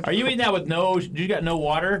 Are you eating that with no? You got no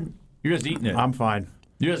water? You're just eating it. I'm fine.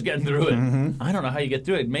 You're just getting through it. I don't know how you get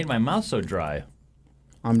through it. It made my mouth so dry.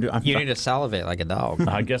 I'm You need to salivate like a dog.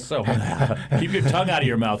 I guess so. Keep your tongue out of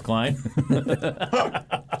your mouth, Klein.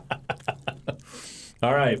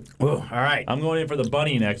 All right. Ooh, all right. I'm going in for the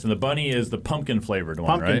bunny next, and the bunny is the pumpkin flavored one,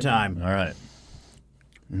 Pumpkin right? time. All right.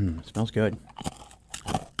 Smells good.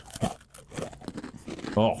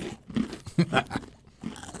 Oh.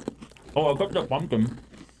 I cooked the pumpkin.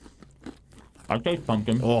 I taste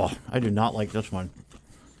pumpkin. Oh, I do not like this one.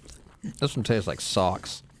 This one tastes like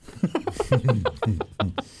socks.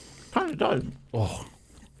 Kind of does. Oh.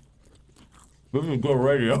 This is good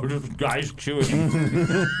radio. This guy's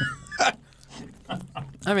chewing.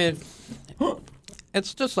 I mean,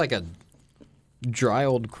 it's just like a dry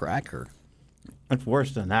old cracker. It's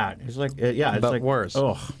worse than that. It's like, yeah, it's But like worse.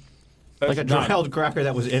 Oh, like a not- dry old cracker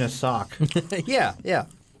that was in a sock. Yeah, yeah.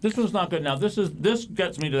 This one's not good. Now this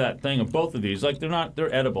gets me to that thing of both of these. Like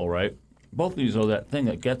they're edible, right? Both of these are that thing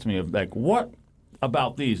that gets me of like, what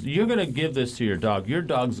about these? You're gonna give this to your dog. Your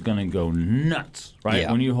dog's gonna go nuts, right?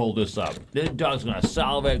 Yeah. When you hold this up. The dog's gonna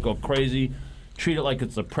salivate, go crazy, treat it like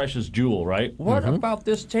it's a precious jewel, right? What about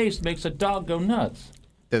this taste makes a dog go nuts?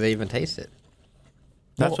 Do they even taste it?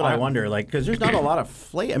 That's Well, what I wonder. Like, because there's not a lot of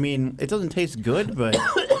flavor. I mean, it doesn't taste good, but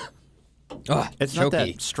Oh, it's choky. not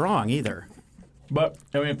that strong either. But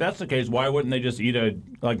I mean, if that's the case, why wouldn't they just eat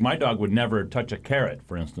like my dog would never touch a carrot,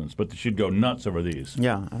 for instance, but she'd go nuts over these.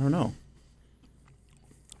 Yeah, I don't know.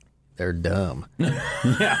 They're dumb.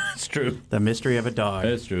 Yeah, it's true. The mystery of a dog.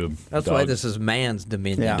 It's true. That's why this is man's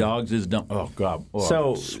dominion. Yeah. Dogs is dumb. Oh God. Oh,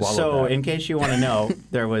 So, swallow that. in case you want to know,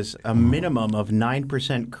 there was a minimum of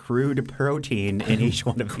 9% crude protein in each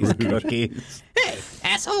one of these cookies. Hey,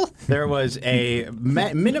 asshole! There was a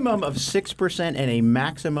minimum of 6% and a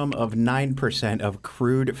maximum of 9% of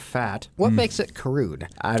crude fat. What makes it crude?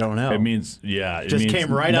 I don't know. It means, yeah. It Just means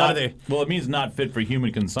came right not- out of the- Well, it means not fit for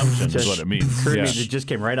human consumption is what it means. Crude Yeah. means it just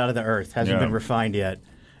came right out of the earth. Hasn't Yeah. been refined yet.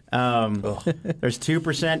 There's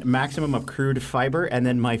 2% maximum of crude fiber. And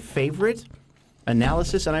then my favorite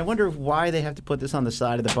analysis, and I wonder why they have to put this on the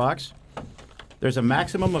side of the box. There's a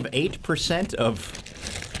maximum of 8% of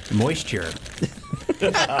moisture.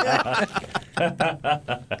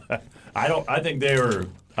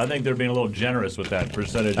 I think they're being a little generous with that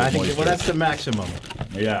percentage. I of think, moisture. well, that's the maximum.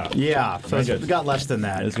 Yeah. Yeah, so Very it's good. got less than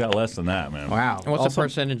that. It's got less than that, man. Wow. And what's Also- the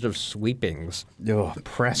percentage of sweepings? Oh,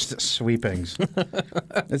 pressed sweepings.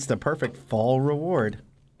 It's the perfect fall reward.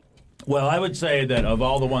 Well, I would say that of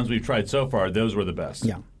all the ones we've tried so far, those were the best.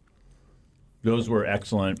 Yeah. Those were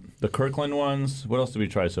excellent. The Kirkland ones. What else did we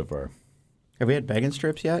try so far? Have we had bacon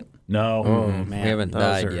strips yet? No. Oh man, We haven't those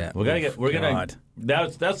died are- yet. We're gonna. God.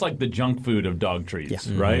 That's like the junk food of dog treats,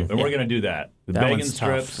 Yeah. right? And we're gonna do that. The That bacon one's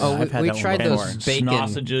tough. strips. Oh, I've had we that one tried before. those bacon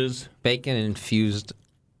sausages. infused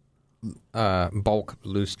bulk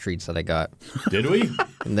loose treats that I got. Did we?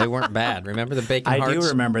 And they weren't bad. Remember the bacon I hearts? do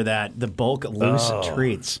remember that the bulk loose Oh.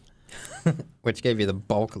 treats. Which gave you the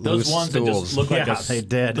bulk Those loose ones that stools. just look like Yeah, they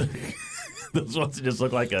did. those ones that just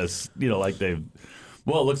look like like they.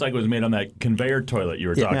 Well, it looks like it was made on that conveyor toilet you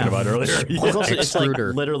were talking Yeah. about earlier. Well, it's, also, it's like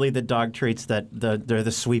Extruder. literally the dog treats they're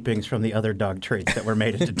the sweepings from the other dog treats that were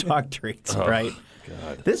made into dog treats, right?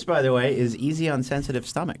 God. This, by the way, is easy on sensitive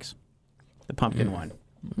stomachs. The pumpkin one.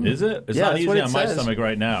 Is it? It's Yeah, not that's easy what it on my says. stomach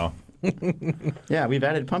right now. Yeah, we've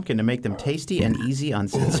added pumpkin to make them tasty and easy on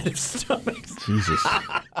sensitive stomachs. Jesus.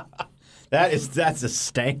 That's a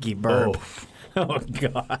stanky burp. Oh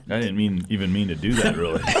God. I didn't even mean to do that,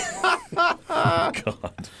 really.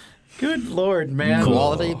 God. Good Lord, man.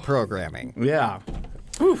 Quality programming. Yeah.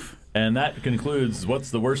 Oof. And that concludes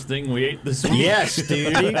what's the worst thing we ate this week? Yes,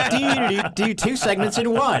 do 2 segments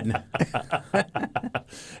in one.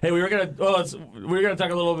 Hey, we were gonna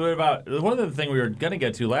talk a little bit about one of the things we were gonna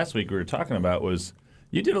get to last week. We were talking about was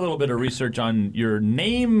you did a little bit of research on your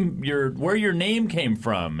name, where your name came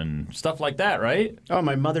from, and stuff like that, right? Oh,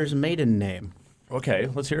 my mother's maiden name. Okay,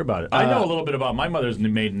 let's hear about it. I know a little bit about my mother's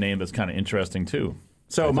maiden name. That's kind of interesting too.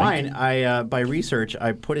 So mine, I by research,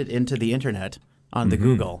 I put it into the internet on the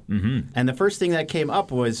Google, and the first thing that came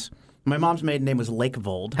up was my mom's maiden name was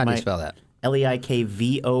Lakevold. How do you spell that?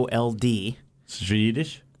 Leikvold.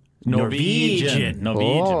 Swedish, Norwegian.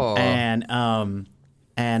 Oh.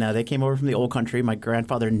 And they came over from the old country. My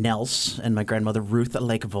grandfather Nels and my grandmother Ruth at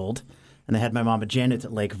Lakevold, and they had my mama Janet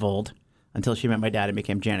at Lakevold until she met my dad and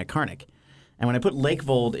became Janet Karnick. And when I put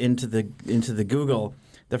Lakevold into the Google,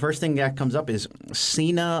 the first thing that comes up is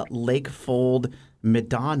Sina Lakefold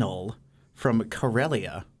Midonal from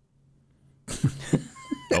Karelia.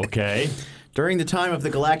 Okay. During the time of the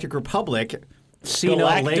Galactic Republic, Sina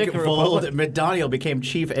Galactic Lakevold Republic? Midonial became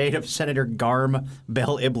chief aide of Senator Garm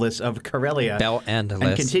Bel Iblis of Karelia. Bel and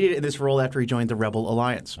and continued in this role after he joined the Rebel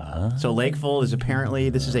Alliance. So Lakevold is apparently,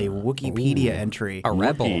 this is a Wikipedia entry. A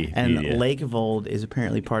rebel. Wookiee. And Wikipedia. Lakevold is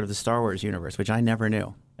apparently part of the Star Wars universe, which I never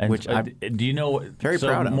knew. And which do you know? Very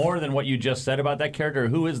proud of. More than what you just said about that character.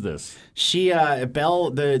 Who is this? She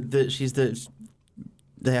Belle she's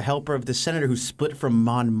the helper of the senator who split from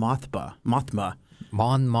Mon Mothma.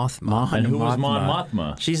 Mon Mothma. And who was Mon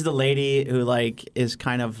Mothma? She's the lady who is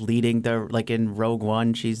kind of leading the in Rogue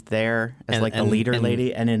One. She's there as the leader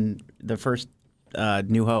lady, and in the first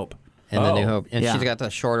New Hope. In the New Hope. And Yeah. she's got the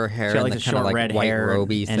shorter hair She's got, and the the kind of short red white hair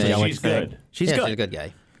roby and thing. She's good. She's Yeah, good. she's a good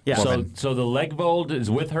guy. Yeah. So the Legvold is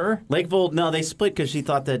with her. Lakevold, no, they split because she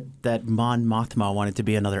thought that Mon Mothma wanted to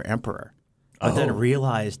be another emperor, but then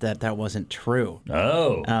realized that wasn't true.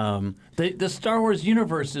 Oh. The Star Wars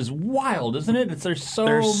universe is wild, isn't it? There's so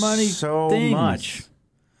There's many so things. much.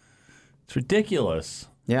 It's ridiculous.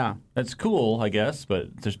 Yeah, That's cool, I guess,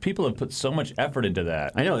 but there's people that put so much effort into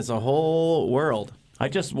that. I know, it's a whole world. I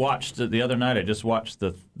just watched the other night. I just watched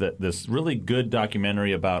this really good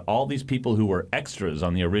documentary about all these people who were extras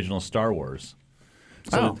on the original Star Wars.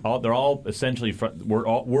 So they're all essentially we're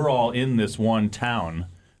all in this one town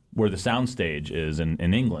where the soundstage is in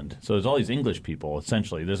England. So there's all these English people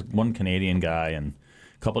essentially. There's one Canadian guy and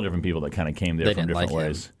a couple of different people that kind of came there They from didn't different like him.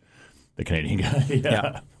 ways. The Canadian guy,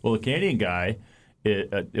 yeah. Well, the Canadian guy,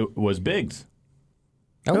 it was Biggs.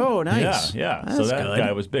 Oh, nice. Yeah. That's So that good.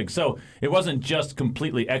 guy was big. So it wasn't just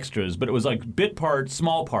completely extras, but it was like bit parts,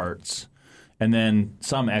 small parts, and then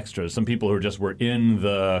some extras. Some people who were in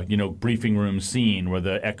the briefing room scene where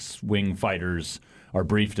the X-wing fighters are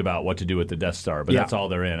briefed about what to do with the Death Star. But that's all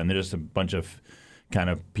they're in, and they're just a bunch of kind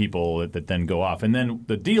of people that then go off. And then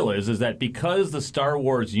the deal is that because the Star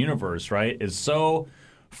Wars universe, right, is so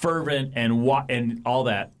fervent and all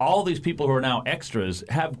that, all these people who are now extras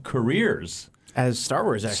have careers As Star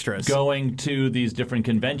Wars extras. going to these different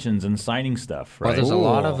conventions and signing stuff, Well, right? there's a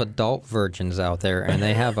lot of adult virgins out there, and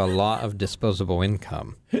they have a lot of disposable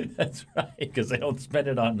income. That's right, because they don't spend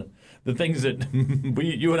it on the things that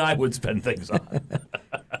you and I would spend things on.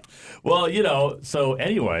 Well, so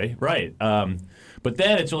anyway, right. But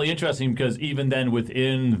then it's really interesting because even then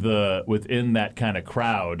within that kind of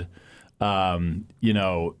crowd,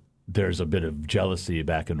 there's a bit of jealousy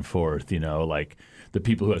back and forth, like the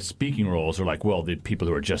people who have speaking roles are like, well, the people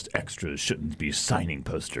who are just extras shouldn't be signing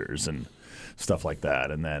posters and stuff like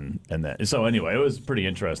that. And then so anyway, it was pretty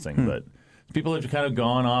interesting. But people have kind of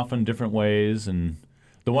gone off in different ways, and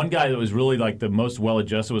The one guy that was really like the most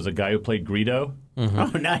well-adjusted was a guy who played Greedo.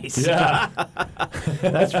 Oh, nice. Yeah.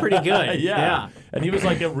 That's pretty good. Yeah. And he was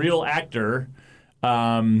like a real actor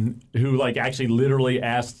who like actually literally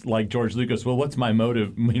asked like George Lucas, well, what's my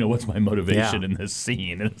motive? What's my motivation in this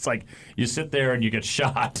scene? And it's like you sit there and you get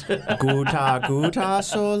shot. Guta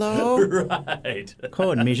solo. Right.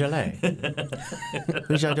 Con Michelet.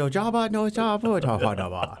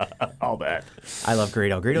 All that. I love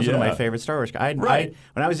Greedo. Greedo's one of my favorite Star Wars guys. Right.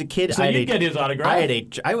 When I was a kid, So you get his autograph.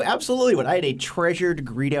 I absolutely would. I had a treasured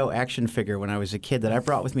Greedo action figure when I was a kid that I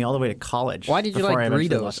brought with me all the way to college. Why did you before like I eventually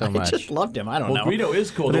Greedo lost- so much? I just loved him. I don't know. Greedo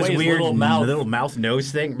is cool. With The his way his weird little mouth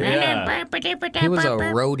nose thing. Yeah. He was a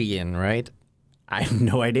Rhodian, right? I have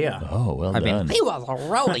no idea. Oh, well I done. mean, he was a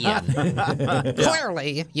Rhodian.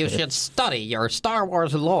 Clearly, you should study your Star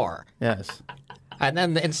Wars lore Yes. and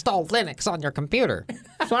then install Linux on your computer.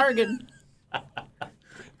 Sargon.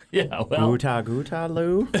 Yeah, well. Guta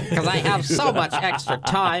Lou. Because I have so much extra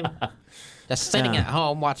time just sitting at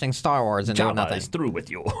home watching Star Wars and doing Jabba nothing. is through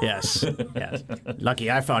with you. Yes. Yes.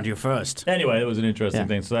 Lucky I found you first. Anyway, it was an interesting Yeah.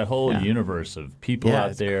 thing. So that whole Yeah. universe of people Yeah, out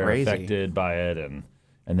it's there crazy. affected by it, and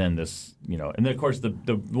then this, and then of course the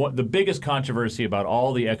biggest controversy about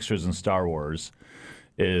all the extras in Star Wars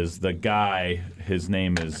is the guy. His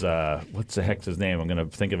name is what's the heck's his name? I'm going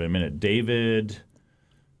to think of it in a minute. David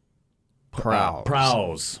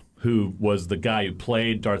Prowse, who was the guy who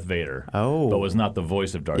played Darth Vader, but was not the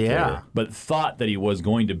voice of Darth Vader, but thought that he was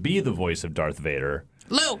going to be the voice of Darth Vader.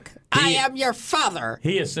 Luke, I am your father.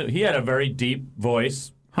 He had a very deep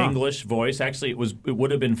voice, English voice. Actually, it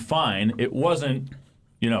would have been fine. It wasn't,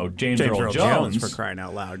 James Earl Jones, for crying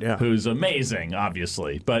out loud. Yeah. who's amazing,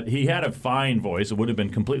 obviously, but he had a fine voice. It would have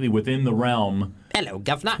been completely within the realm. Hello,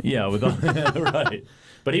 governor. Yeah, right.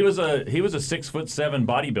 But he was a 6'7"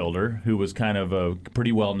 bodybuilder who was kind of a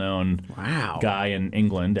pretty well known guy in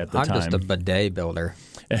England at the I'm time. just a bidet builder.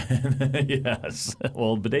 Yes.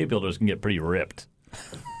 Well, bidet builders can get pretty ripped.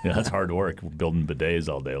 Yeah, that's hard work building bidets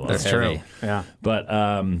all day long. That's true. Yeah. But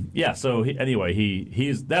so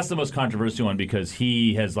he's that's the most controversial one because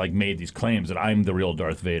he has like made these claims that I'm the real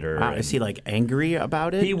Darth Vader. Is he like angry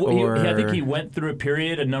about it? I think he went through a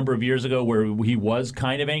period a number of years ago where he was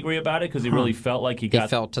kind of angry about it because he really felt like he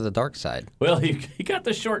fell to the dark side. Well, he got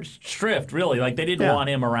the short shrift, really. Like, they didn't want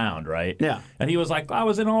him around, right? Yeah. And he was like, I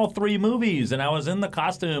was in all 3 movies, and I was in the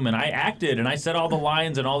costume, and I acted, and I said all the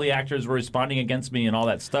lines, and all the actors were responding against me and all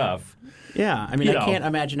that stuff. Yeah. I mean, I can't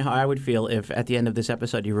imagine how I would feel if at the end of this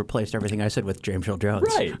episode you replaced everything I said with James Earl Jones.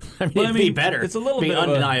 Right. It'd be better. It's a little be bit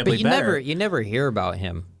undeniably But better. you never hear about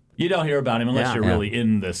him. You don't hear about him unless you're really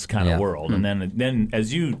in this kind of world. And then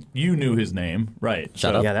as you knew his name, right?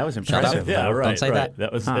 Shut up. Yeah, that was Shut impressive. up. Yeah, right. Don't say that.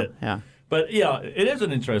 That was it. Yeah. But yeah, it is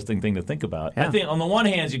an interesting thing to think about. Yeah. I think on the one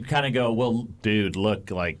hand, you kind of go, "Well, dude, look,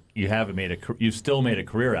 like you've still made a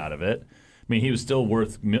career out of it." I mean, he was still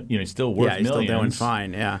worth, he's still worth he's millions. still doing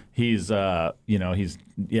fine. Yeah. He's, but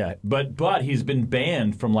he's been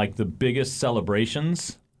banned from like the biggest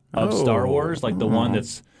celebrations of Star Wars, like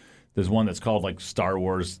there's one that's called like Star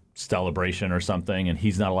Wars Celebration or something, and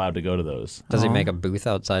he's not allowed to go to those. Does he make a booth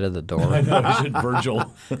outside of the door? I know, he should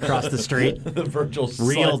Virgil Across the street. Virgil's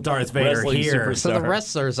Real son, Darth Vader wrestling here. superstar. So the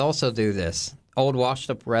wrestlers also do this. Old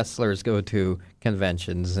washed-up wrestlers go to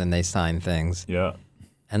conventions and they sign things. Yeah.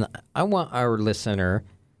 And I want our listener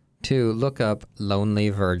to look up Lonely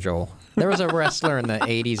Virgil. There was a wrestler in the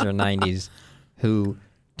 80s or 90s who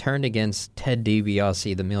turned against Ted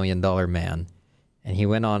DiBiase, the $1 Million Man, and he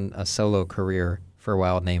went on a solo career for a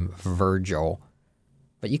while named Virgil.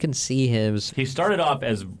 But you can see his... He started off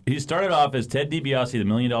as Ted DiBiase, the $1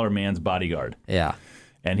 Million Man's bodyguard. Yeah.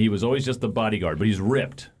 And he was always just the bodyguard, but he's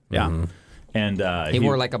ripped. Yeah. Mm-hmm. And He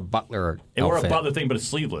wore like a butler He wore a outfit. butler thing, but it's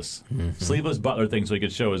sleeveless. Sleeveless butler thing so he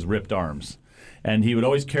could show his ripped arms. And he would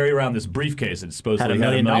always carry around this briefcase that supposedly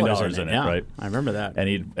had $1 million in it, yeah. right? I remember that.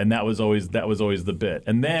 And that was always the bit.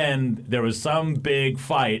 And then there was some big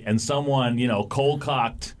fight, and someone,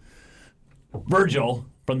 cold-cocked Virgil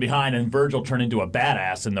from behind, and Virgil turned into a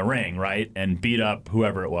badass in the ring, right? And beat up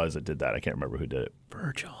whoever it was that did that. I can't remember who did it.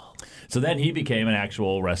 Virgil. So then he became an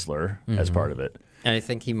actual wrestler as part of it. And I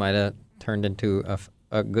think he might have turned into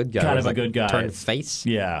a good guy. Kind It of was a good guy. Turned face.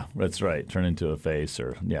 Yeah, that's right. Turn into a face,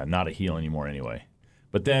 or not a heel anymore anyway.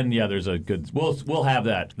 But then, there's a good. We'll have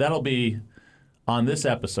that. That'll be on this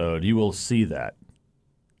episode. You will see that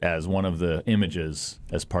as one of the images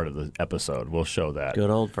as part of the episode. We'll show that.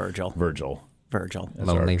 Good old Virgil. Virgil. That's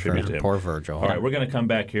Lonely our tribute to Virgil. him. Poor Virgil. All right, we're going to come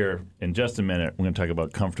back here in just a minute. We're going to talk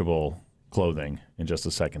about comfortable clothing in just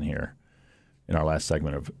a second here in our last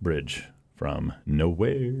segment of Bridge from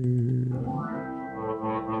Nowhere.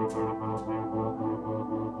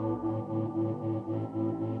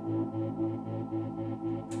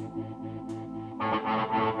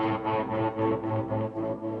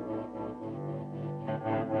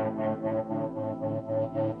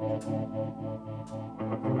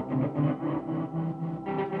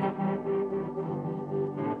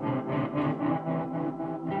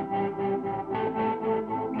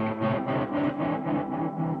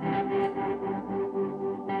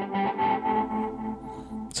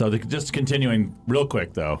 So just continuing real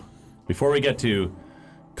quick, though, before we get to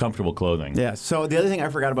comfortable clothing. Yeah. So the other thing I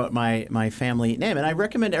forgot about my family name, and I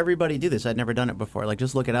recommend everybody do this. I'd never done it before. Like,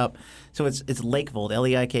 just look it up. So it's Leikvold,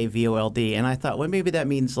 Leikvold, and I thought, well, maybe that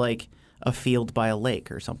means like a field by a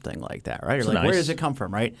lake or something like that, right? Or like, nice. where does it come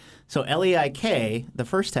from, right? So Leik, the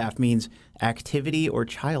first half means activity or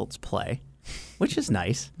child's play, which is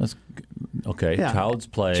nice. That's okay. Yeah. Child's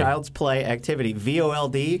play. Child's play activity.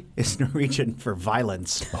 VOLD is Norwegian for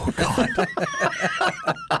violence. Oh God.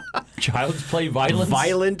 Child's play violence.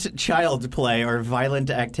 Violent child play or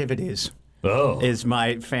violent activities Oh. is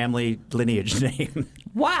my family lineage name.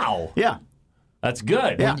 Wow. Yeah. That's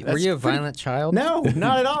good. Yeah. Were you a violent child? No,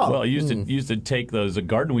 not at all. Well, you used to take those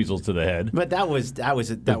garden weasels to the head. But that was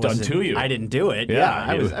done to you. I didn't do it. Yeah,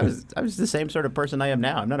 I was the same sort of person I am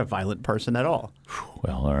now. I'm not a violent person at all.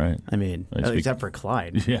 Well, all right. I mean, except for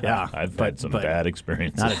Clyde. Yeah, I've had some bad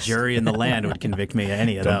experiences. Not a jury in the land would convict me of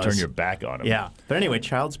any of Don't those. turn your back on him. Yeah, but anyway,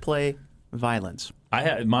 child's play, violence. I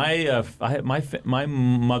had my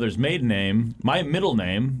mother's maiden name, my middle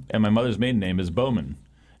name, and my mother's maiden name is Bowman.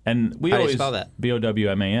 And we How do you always spell that?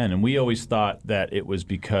 Bowman, and we always thought that it was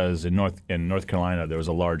because in North Carolina there was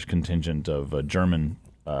a large contingent of German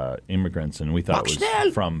immigrants, and we thought it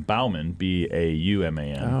was from Bauman,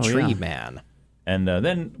 Bauman. Oh, Tree yeah. man. And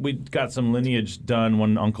then we got some lineage done.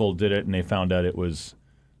 One uncle did it, and they found out it was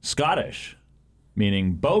Scottish,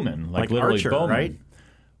 meaning bowman, like literally archer, bowman. right?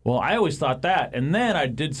 Well, I always thought that, and then I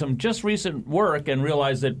did some just recent work and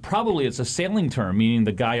realized that probably it's a sailing term, meaning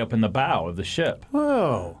the guy up in the bow of the ship.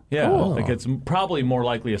 Oh, Yeah, cool. like it's probably more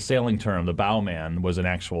likely a sailing term. The bowman was an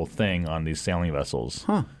actual thing on these sailing vessels.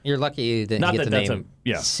 Huh. You're lucky you didn't Not get that the that's name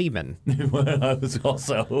yeah. Seaman. I was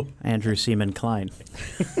also Andrew Seaman Klein.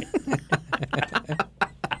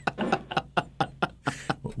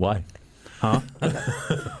 why Huh?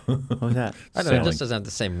 What was that? I don't know. It Sailing. just doesn't have the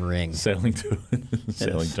same ring. sailing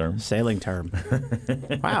term. Sailing term.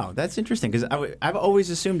 Wow, that's interesting because I've always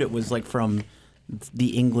assumed it was like from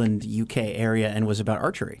the England, UK area and was about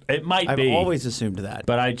archery. It might I've be. always assumed that.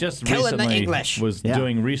 But I just Killing the recently English. was Yeah.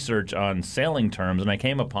 doing research on sailing terms, and I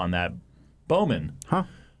came upon that bowman. Huh?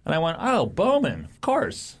 And I went, oh, bowman, of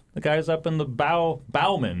course. The guy was up in the bow,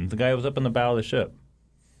 bowman. The guy was up in the bow of the ship.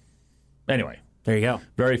 Anyway, There you go.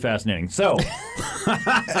 very fascinating. So,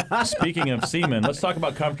 speaking of seamen, let's talk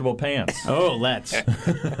about comfortable pants. Oh, let's.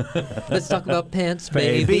 Let's talk about pants,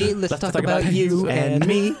 baby. Let's talk about you and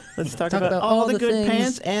me. Let's talk about all the good things.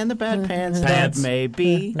 pants and the bad pants Pants. that may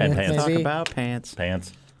be. And Let's pants. talk Maybe. about pants.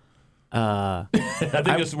 Pants. I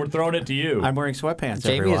think we're throwing it to you. I'm wearing sweatpants,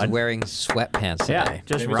 Jamie everyone. is wearing sweatpants yeah, today.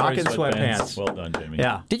 just Jamie's already rocking sweatpants. Well done, Jamie.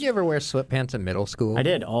 Yeah, Did you ever wear sweatpants in middle school? I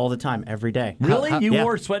did all the time, every day. Really? You yeah.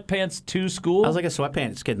 wore sweatpants to school? I was like a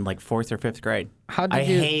sweatpants kid in like 4th or 5th grade. How did I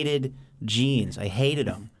you- hated jeans. I hated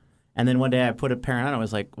them. And then one day I put a pair on and I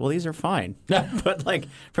was like, well, these are fine. But like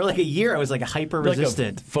for like a year, I was like hyper Like a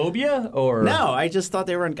resistant. phobia or No, I just thought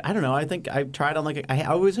they were. I don't know. I think I tried on like I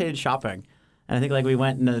always hated shopping, and I think like we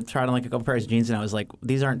went and tried on like a couple pairs of jeans, and I was like,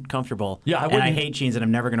 these aren't comfortable. Yeah, I and I wouldn't- hate jeans, and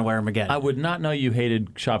I'm never going to wear them again. I would not know you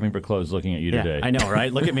hated shopping for clothes looking at you yeah, today. I know,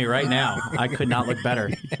 right? Look at me right now. I could not look better.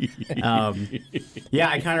 Yeah,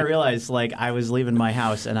 I kind of realized like I was leaving my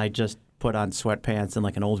house, and I just put on sweatpants and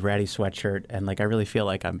like an old ratty sweatshirt, and like I really feel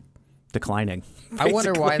like I'm declining. I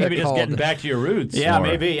wonder why Maybe they're just getting called. back to your roots. Yeah, more.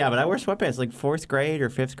 maybe. Yeah, but I wear sweatpants like 4th grade or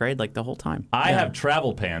 5th grade, like the whole time. I Yeah. have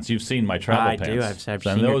travel pants. You've seen my travel I pants. do. I've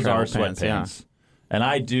and seen your those are travel pants, yeah. sweatpants. And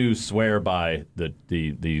I do swear by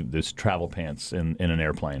this travel pants in an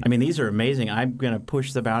airplane. I mean, these are amazing. I'm going to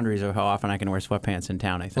push the boundaries of how often I can wear sweatpants in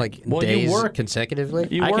town, I think. Like Well, you days work- consecutively.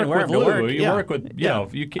 You I work can wear with them to Lou. work. You yeah. work with, you know,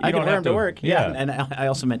 you I don't can wear have them to work. Yeah. And I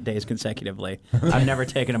also meant days consecutively. I've never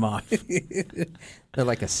taken them off. They're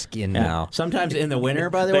like a skin now. Sometimes in the winter,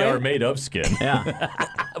 by the They way. are made of skin. Yeah,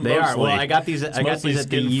 they are. Mostly. Well, I got these. I got mostly these at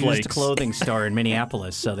the skin used flakes. clothing store in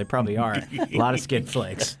Minneapolis, so they probably are. A lot of skin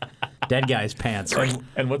flakes. Dead guy's pants.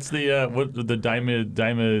 And what's the what are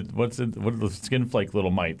the skin flake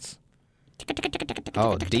little mites?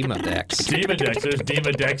 Oh, Demodex. Demodex. There's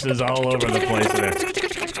Demodexes all over the place there.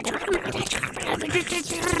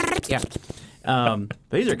 Yeah. But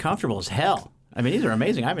these are comfortable as hell. I mean, these are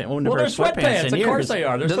amazing. I haven't owned a Well, pair they're of sweatpants in Of years. course they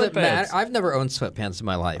are. They're Does it matter? sweatpants. I've never owned sweatpants in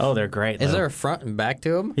my life. Oh, they're great. Is though. there a front and back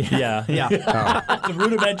to them? Yeah. Yeah. The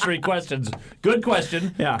rudimentary questions. Good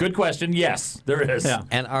question. Yeah. Good question. Yes, there is. Yeah.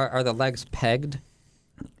 And are the legs pegged?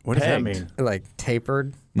 What does that Pegged. mean? Like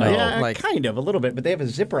tapered? No. Yeah, like- kind of, a little bit, but they have a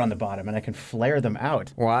zipper on the bottom, and I can flare them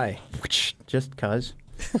out. Why? Just cuz.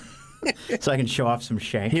 So I can show off some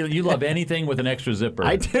shank. You love anything with an extra zipper.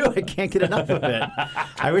 I do. I can't get enough of it.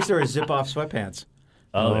 I wish there were zip-off sweatpants.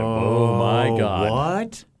 Oh my God.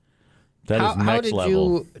 What? That is How next did level.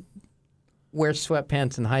 you wear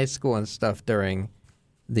sweatpants in high school and stuff during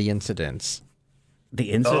the incidents?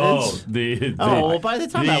 The Oh, incidents? Well, by the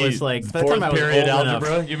time I was like, by the fourth time I was period old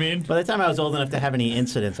algebra, enough, you mean? by the time I was old enough to have any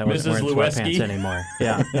incidents, I wasn't Mrs. wearing Lewinsky? sweatpants anymore.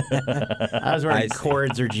 Yeah, I was wearing I see.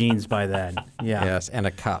 cords or jeans by then. Yeah, Yes, and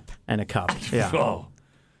a cup. and a cup. Yeah, Oh,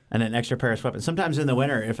 and an extra pair of sweatpants. Sometimes in the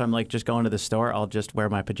winter, if I'm like just going to the store, I'll just wear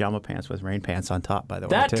my pajama pants with rain pants on top. By the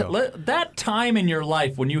way, too. that time in your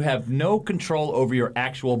life when you have no control over your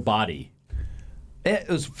actual body. It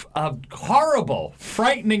was a horrible,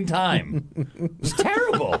 frightening time. It was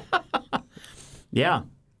terrible. Yeah,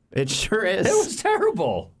 it sure is. It was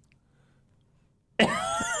terrible.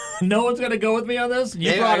 No one's going to go with me on this?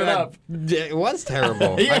 You brought it up. It was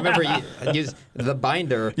terrible. Yeah. I remember the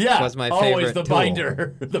binder Yeah, was my favorite always the tool.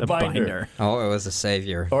 binder. The binder. Oh, it was a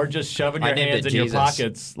savior. Or just shoving I your named hands it in your Jesus.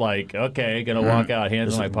 pockets like, okay, going to walk out,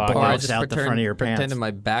 hands in my Or I pockets. Bust out the front of your pants. pretended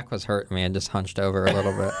my back was hurting me and just hunched over a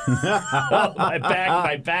little bit. Oh,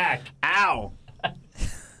 my back. Ow!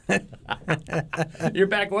 Your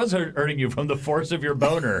back was hurting you from the force of your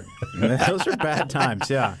boner. Those are bad times.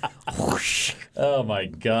 Yeah, Oh, my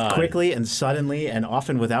God. quickly and suddenly, and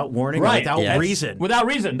often without warning, or Right. without Yes. reason. Without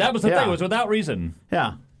reason. That was the Yeah. thing. It was without reason.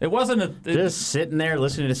 Yeah. It wasn't a... Just sitting there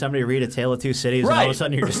listening to somebody read A Tale of Two Cities, and all of Right. a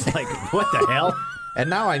sudden you're just like, what the hell? And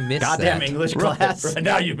now I miss Goddamn that. English class. Right,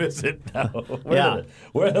 now you miss it. No. Yeah.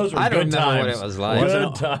 Where those were I don't good remember what times. it was like.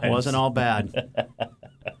 Good times. Wasn't all bad.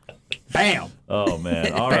 Bam! Oh,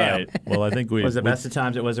 man. All Bam. right. Well, I think we... Was the best of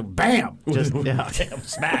times. It was a bam! Just, yeah. Damn,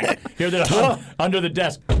 smack. Here they're under the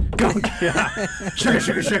desk. Yeah.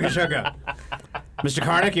 Sugar. Mr.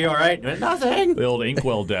 Karnick, you all right? Nothing. The old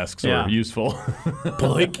inkwell desks Yeah. are useful.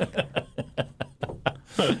 Blink.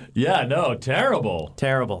 Yeah, no, terrible.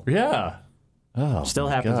 Terrible. Yeah. Oh, Still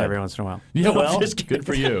my happens God. every once in a while. Yeah, well, Just kidding. good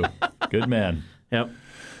for you. Good man. Yep.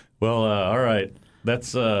 Well, all right.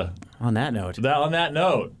 That's On that note, on that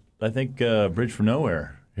note. I think Bridge from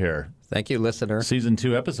Nowhere here, Thank you, listener. season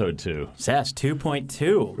 2, episode 2. SAS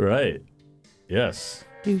 2.2. Right. Yes.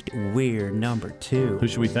 We're number 2. Who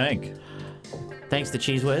should we thank? Thanks to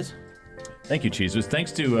Cheese Whiz. Thank you, Cheese Whiz.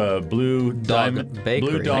 Thanks to Blue Diamond Bakery.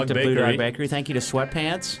 Blue Dog Thank to Bakery. Blue Dog Bakery. Thank you to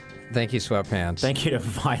Sweatpants. Thank you, Sweatpants. Thank you to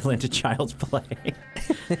Violent Child's Play.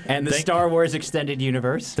 And the Thank- Star Wars Extended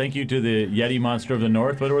Universe. Thank you to the Yeti Monster of the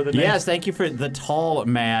North. What were the names? Yes, thank you for the Tall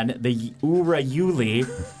Man, the Ura Yuli,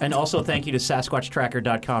 and also thank you to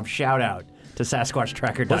SasquatchTracker.com. Shout out to Was it the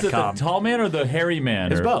SasquatchTracker.com. tall man or the hairy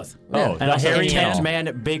man? It's or- both. Oh, And the also hairy Tent man.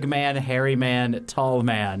 Man, Big Man, Hairy Man, Tall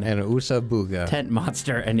Man, And Usa Booga. Tent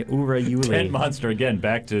Monster, and Ura Yuli. Tent Monster again.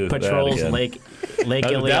 Back to Patrols that again. Lake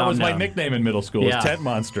That was my Iliamna. nickname in middle school. Yeah. Was Tent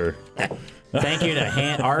Monster. Thank you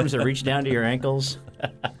to arms that reach down to your ankles.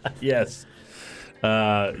 Yes.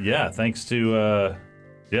 Yeah. Thanks to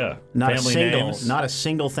Not family names. not a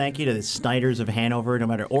single thank you to the Snyders of Hanover, no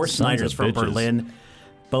matter, or Sons Snyders of from bitches. Berlin,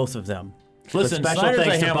 both of them. Listen, but special Snyder's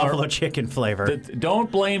thanks of to Hanover- Buffalo Chicken flavor.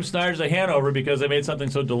 Don't blame Snyder's of Hanover because they made something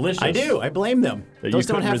so delicious. I do. I blame them. That you Those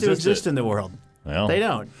don't couldn't have to resist exist it. in the world. Well, They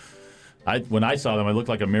don't. When I saw them, it looked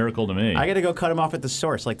like a miracle to me. I got to go cut them off at the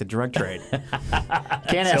source, like the drug trade. Can't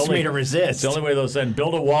the ask only- me to resist. It's the only way they'll send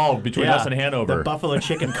build a wall between us and Hanover. The Buffalo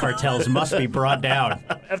Chicken cartels must be brought down.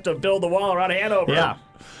 have to build the wall around Hanover. Yeah.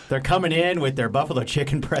 They're coming in with their Buffalo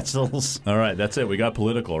Chicken pretzels. All right, that's it. We got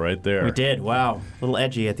political right there. We did. Wow. A little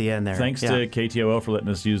edgy at the end there. Thanks Yeah. to KTOO for letting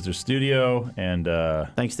us use their studio, and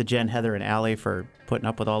Thanks to Jen, Heather, and Allie for putting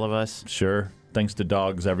up with all of us. sure, thanks to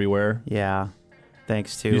dogs everywhere. Yeah.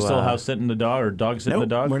 Thanks to. You still house sitting the dog or dog sitting Nope,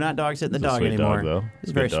 the dog? we're not dog sitting the He's a dog sweet anymore. dog, though. He's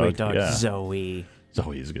a very Good sweet dog. yeah. Zoe.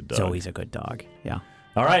 Zoe's a good dog. Zoe's a good dog. Yeah.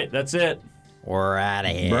 All right, that's it. We're out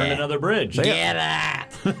of here. Burn another bridge. Get out.